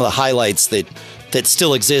some of the highlights that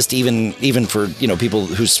still exist, even for, people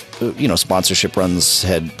whose, sponsorship runs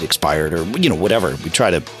had expired or, whatever. We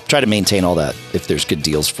try to maintain all that if there's good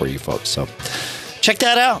deals for you folks. So check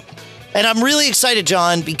that out. And I'm really excited,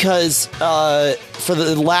 John, because for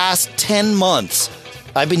the last 10 months,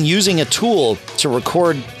 I've been using a tool to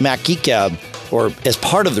record Mac Geek Gab, or as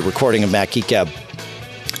part of the recording of Mac Geek Gab,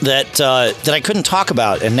 that I couldn't talk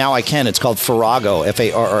about, and now I can. It's called Farrago,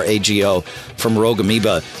 Farrago, from Rogue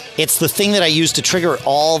Amoeba. It's the thing that I use to trigger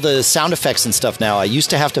all the sound effects and stuff now. I used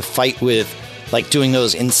to have to fight with doing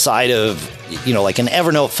those inside of, like an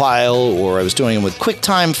Evernote file, or I was doing them with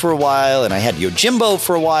QuickTime for a while, and I had Yojimbo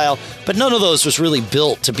for a while, but none of those was really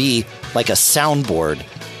built to be like a soundboard.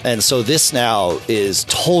 And so this now is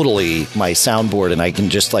totally my soundboard, and I can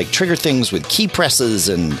just trigger things with key presses,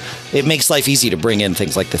 and it makes life easy to bring in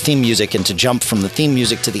things like the theme music and to jump from the theme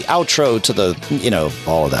music to the outro to the,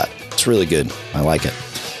 all of that. It's really good. I like it.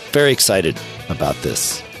 Very excited about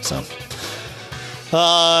this. So,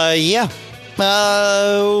 Yeah.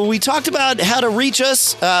 We talked about how to reach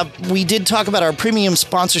us. We did talk about our premium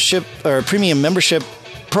sponsorship or premium membership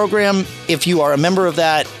program. If you are a member of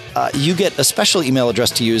that, you get a special email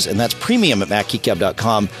address to use, and that's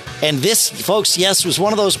premium@macgeekgab.com. And this, folks, yes, was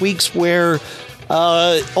one of those weeks where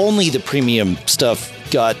only the premium stuff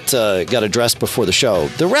got addressed before the show.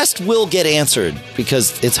 The rest will get answered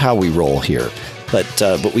because it's how we roll here. But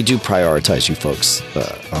we do prioritize you folks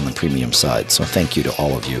on the premium side. So thank you to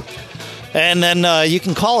all of you. And then you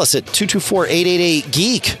can call us at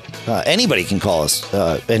 224-888-GEEK. Anybody can call us.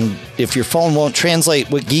 And if your phone won't translate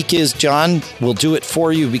what geek is, John will do it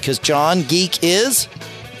for you because, John, geek is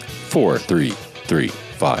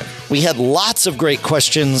 4335. We had lots of great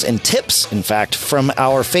questions and tips, in fact, from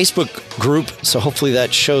our Facebook group. So hopefully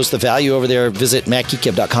that shows the value over there. Visit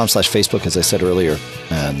MacGeekGab.com/Facebook, as I said earlier,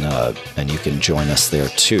 and you can join us there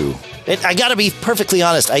too. I got to be perfectly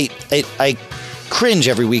honest. I cringe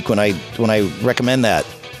every week when I recommend that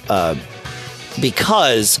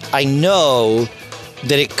because I know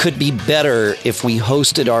that it could be better if we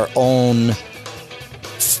hosted our own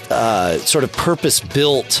sort of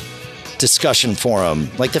purpose-built discussion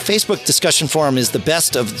forum. Like the Facebook discussion forum is the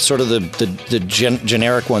best of sort of the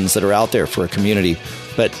generic ones that are out there for a community.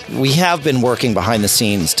 But we have been working behind the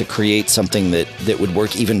scenes to create something that would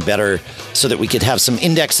work even better so that we could have some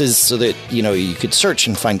indexes so that, you know, you could search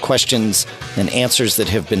and find questions and answers that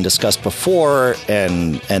have been discussed before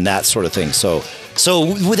and that sort of thing. So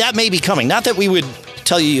that may be coming. Not that we would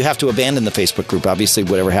tell you have to abandon the Facebook group. Obviously,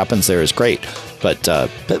 whatever happens there is great. But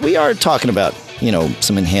we are talking about, you know,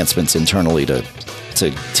 some enhancements internally to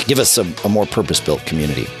give us a more purpose-built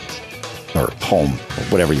community or home or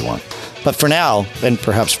whatever you want. But for now, and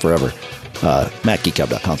perhaps forever,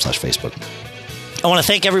 MacGeekGab.com/Facebook. I want to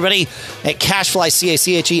thank everybody at CacheFly,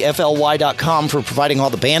 CACHEFLY.com for providing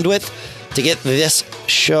all the bandwidth to get this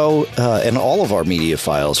show and all of our media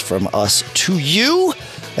files from us to you.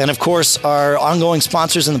 And, of course, our ongoing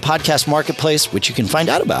sponsors in the podcast marketplace, which you can find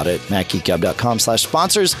out about at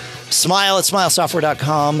MacGeekGab.com/sponsors. Smile at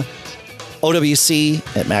SmileSoftware.com. OWC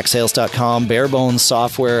at MacSales.com. Barebones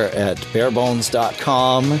Software at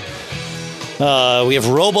Barebones.com. We have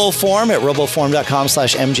RoboForm at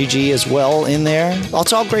RoboForm.com/MGG as well in there.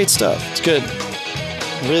 It's all great stuff. It's good.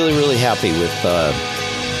 Really, really happy with the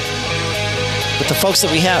folks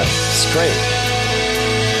that we have. It's great.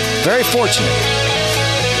 Very fortunate.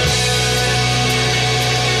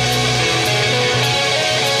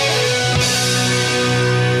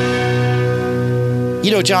 You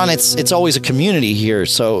know, John, it's always a community here,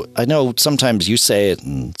 so I know sometimes you say it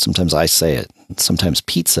and sometimes I say it. And sometimes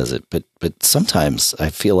Pete says it, but sometimes I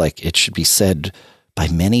feel like it should be said by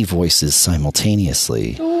many voices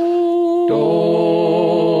simultaneously. Don't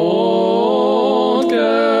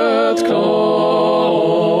get caught,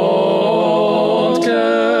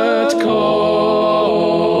 get caught,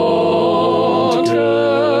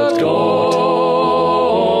 get caught,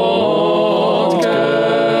 get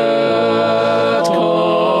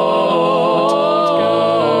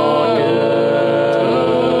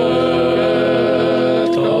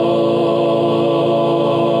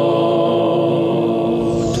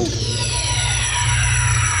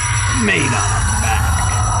Made up.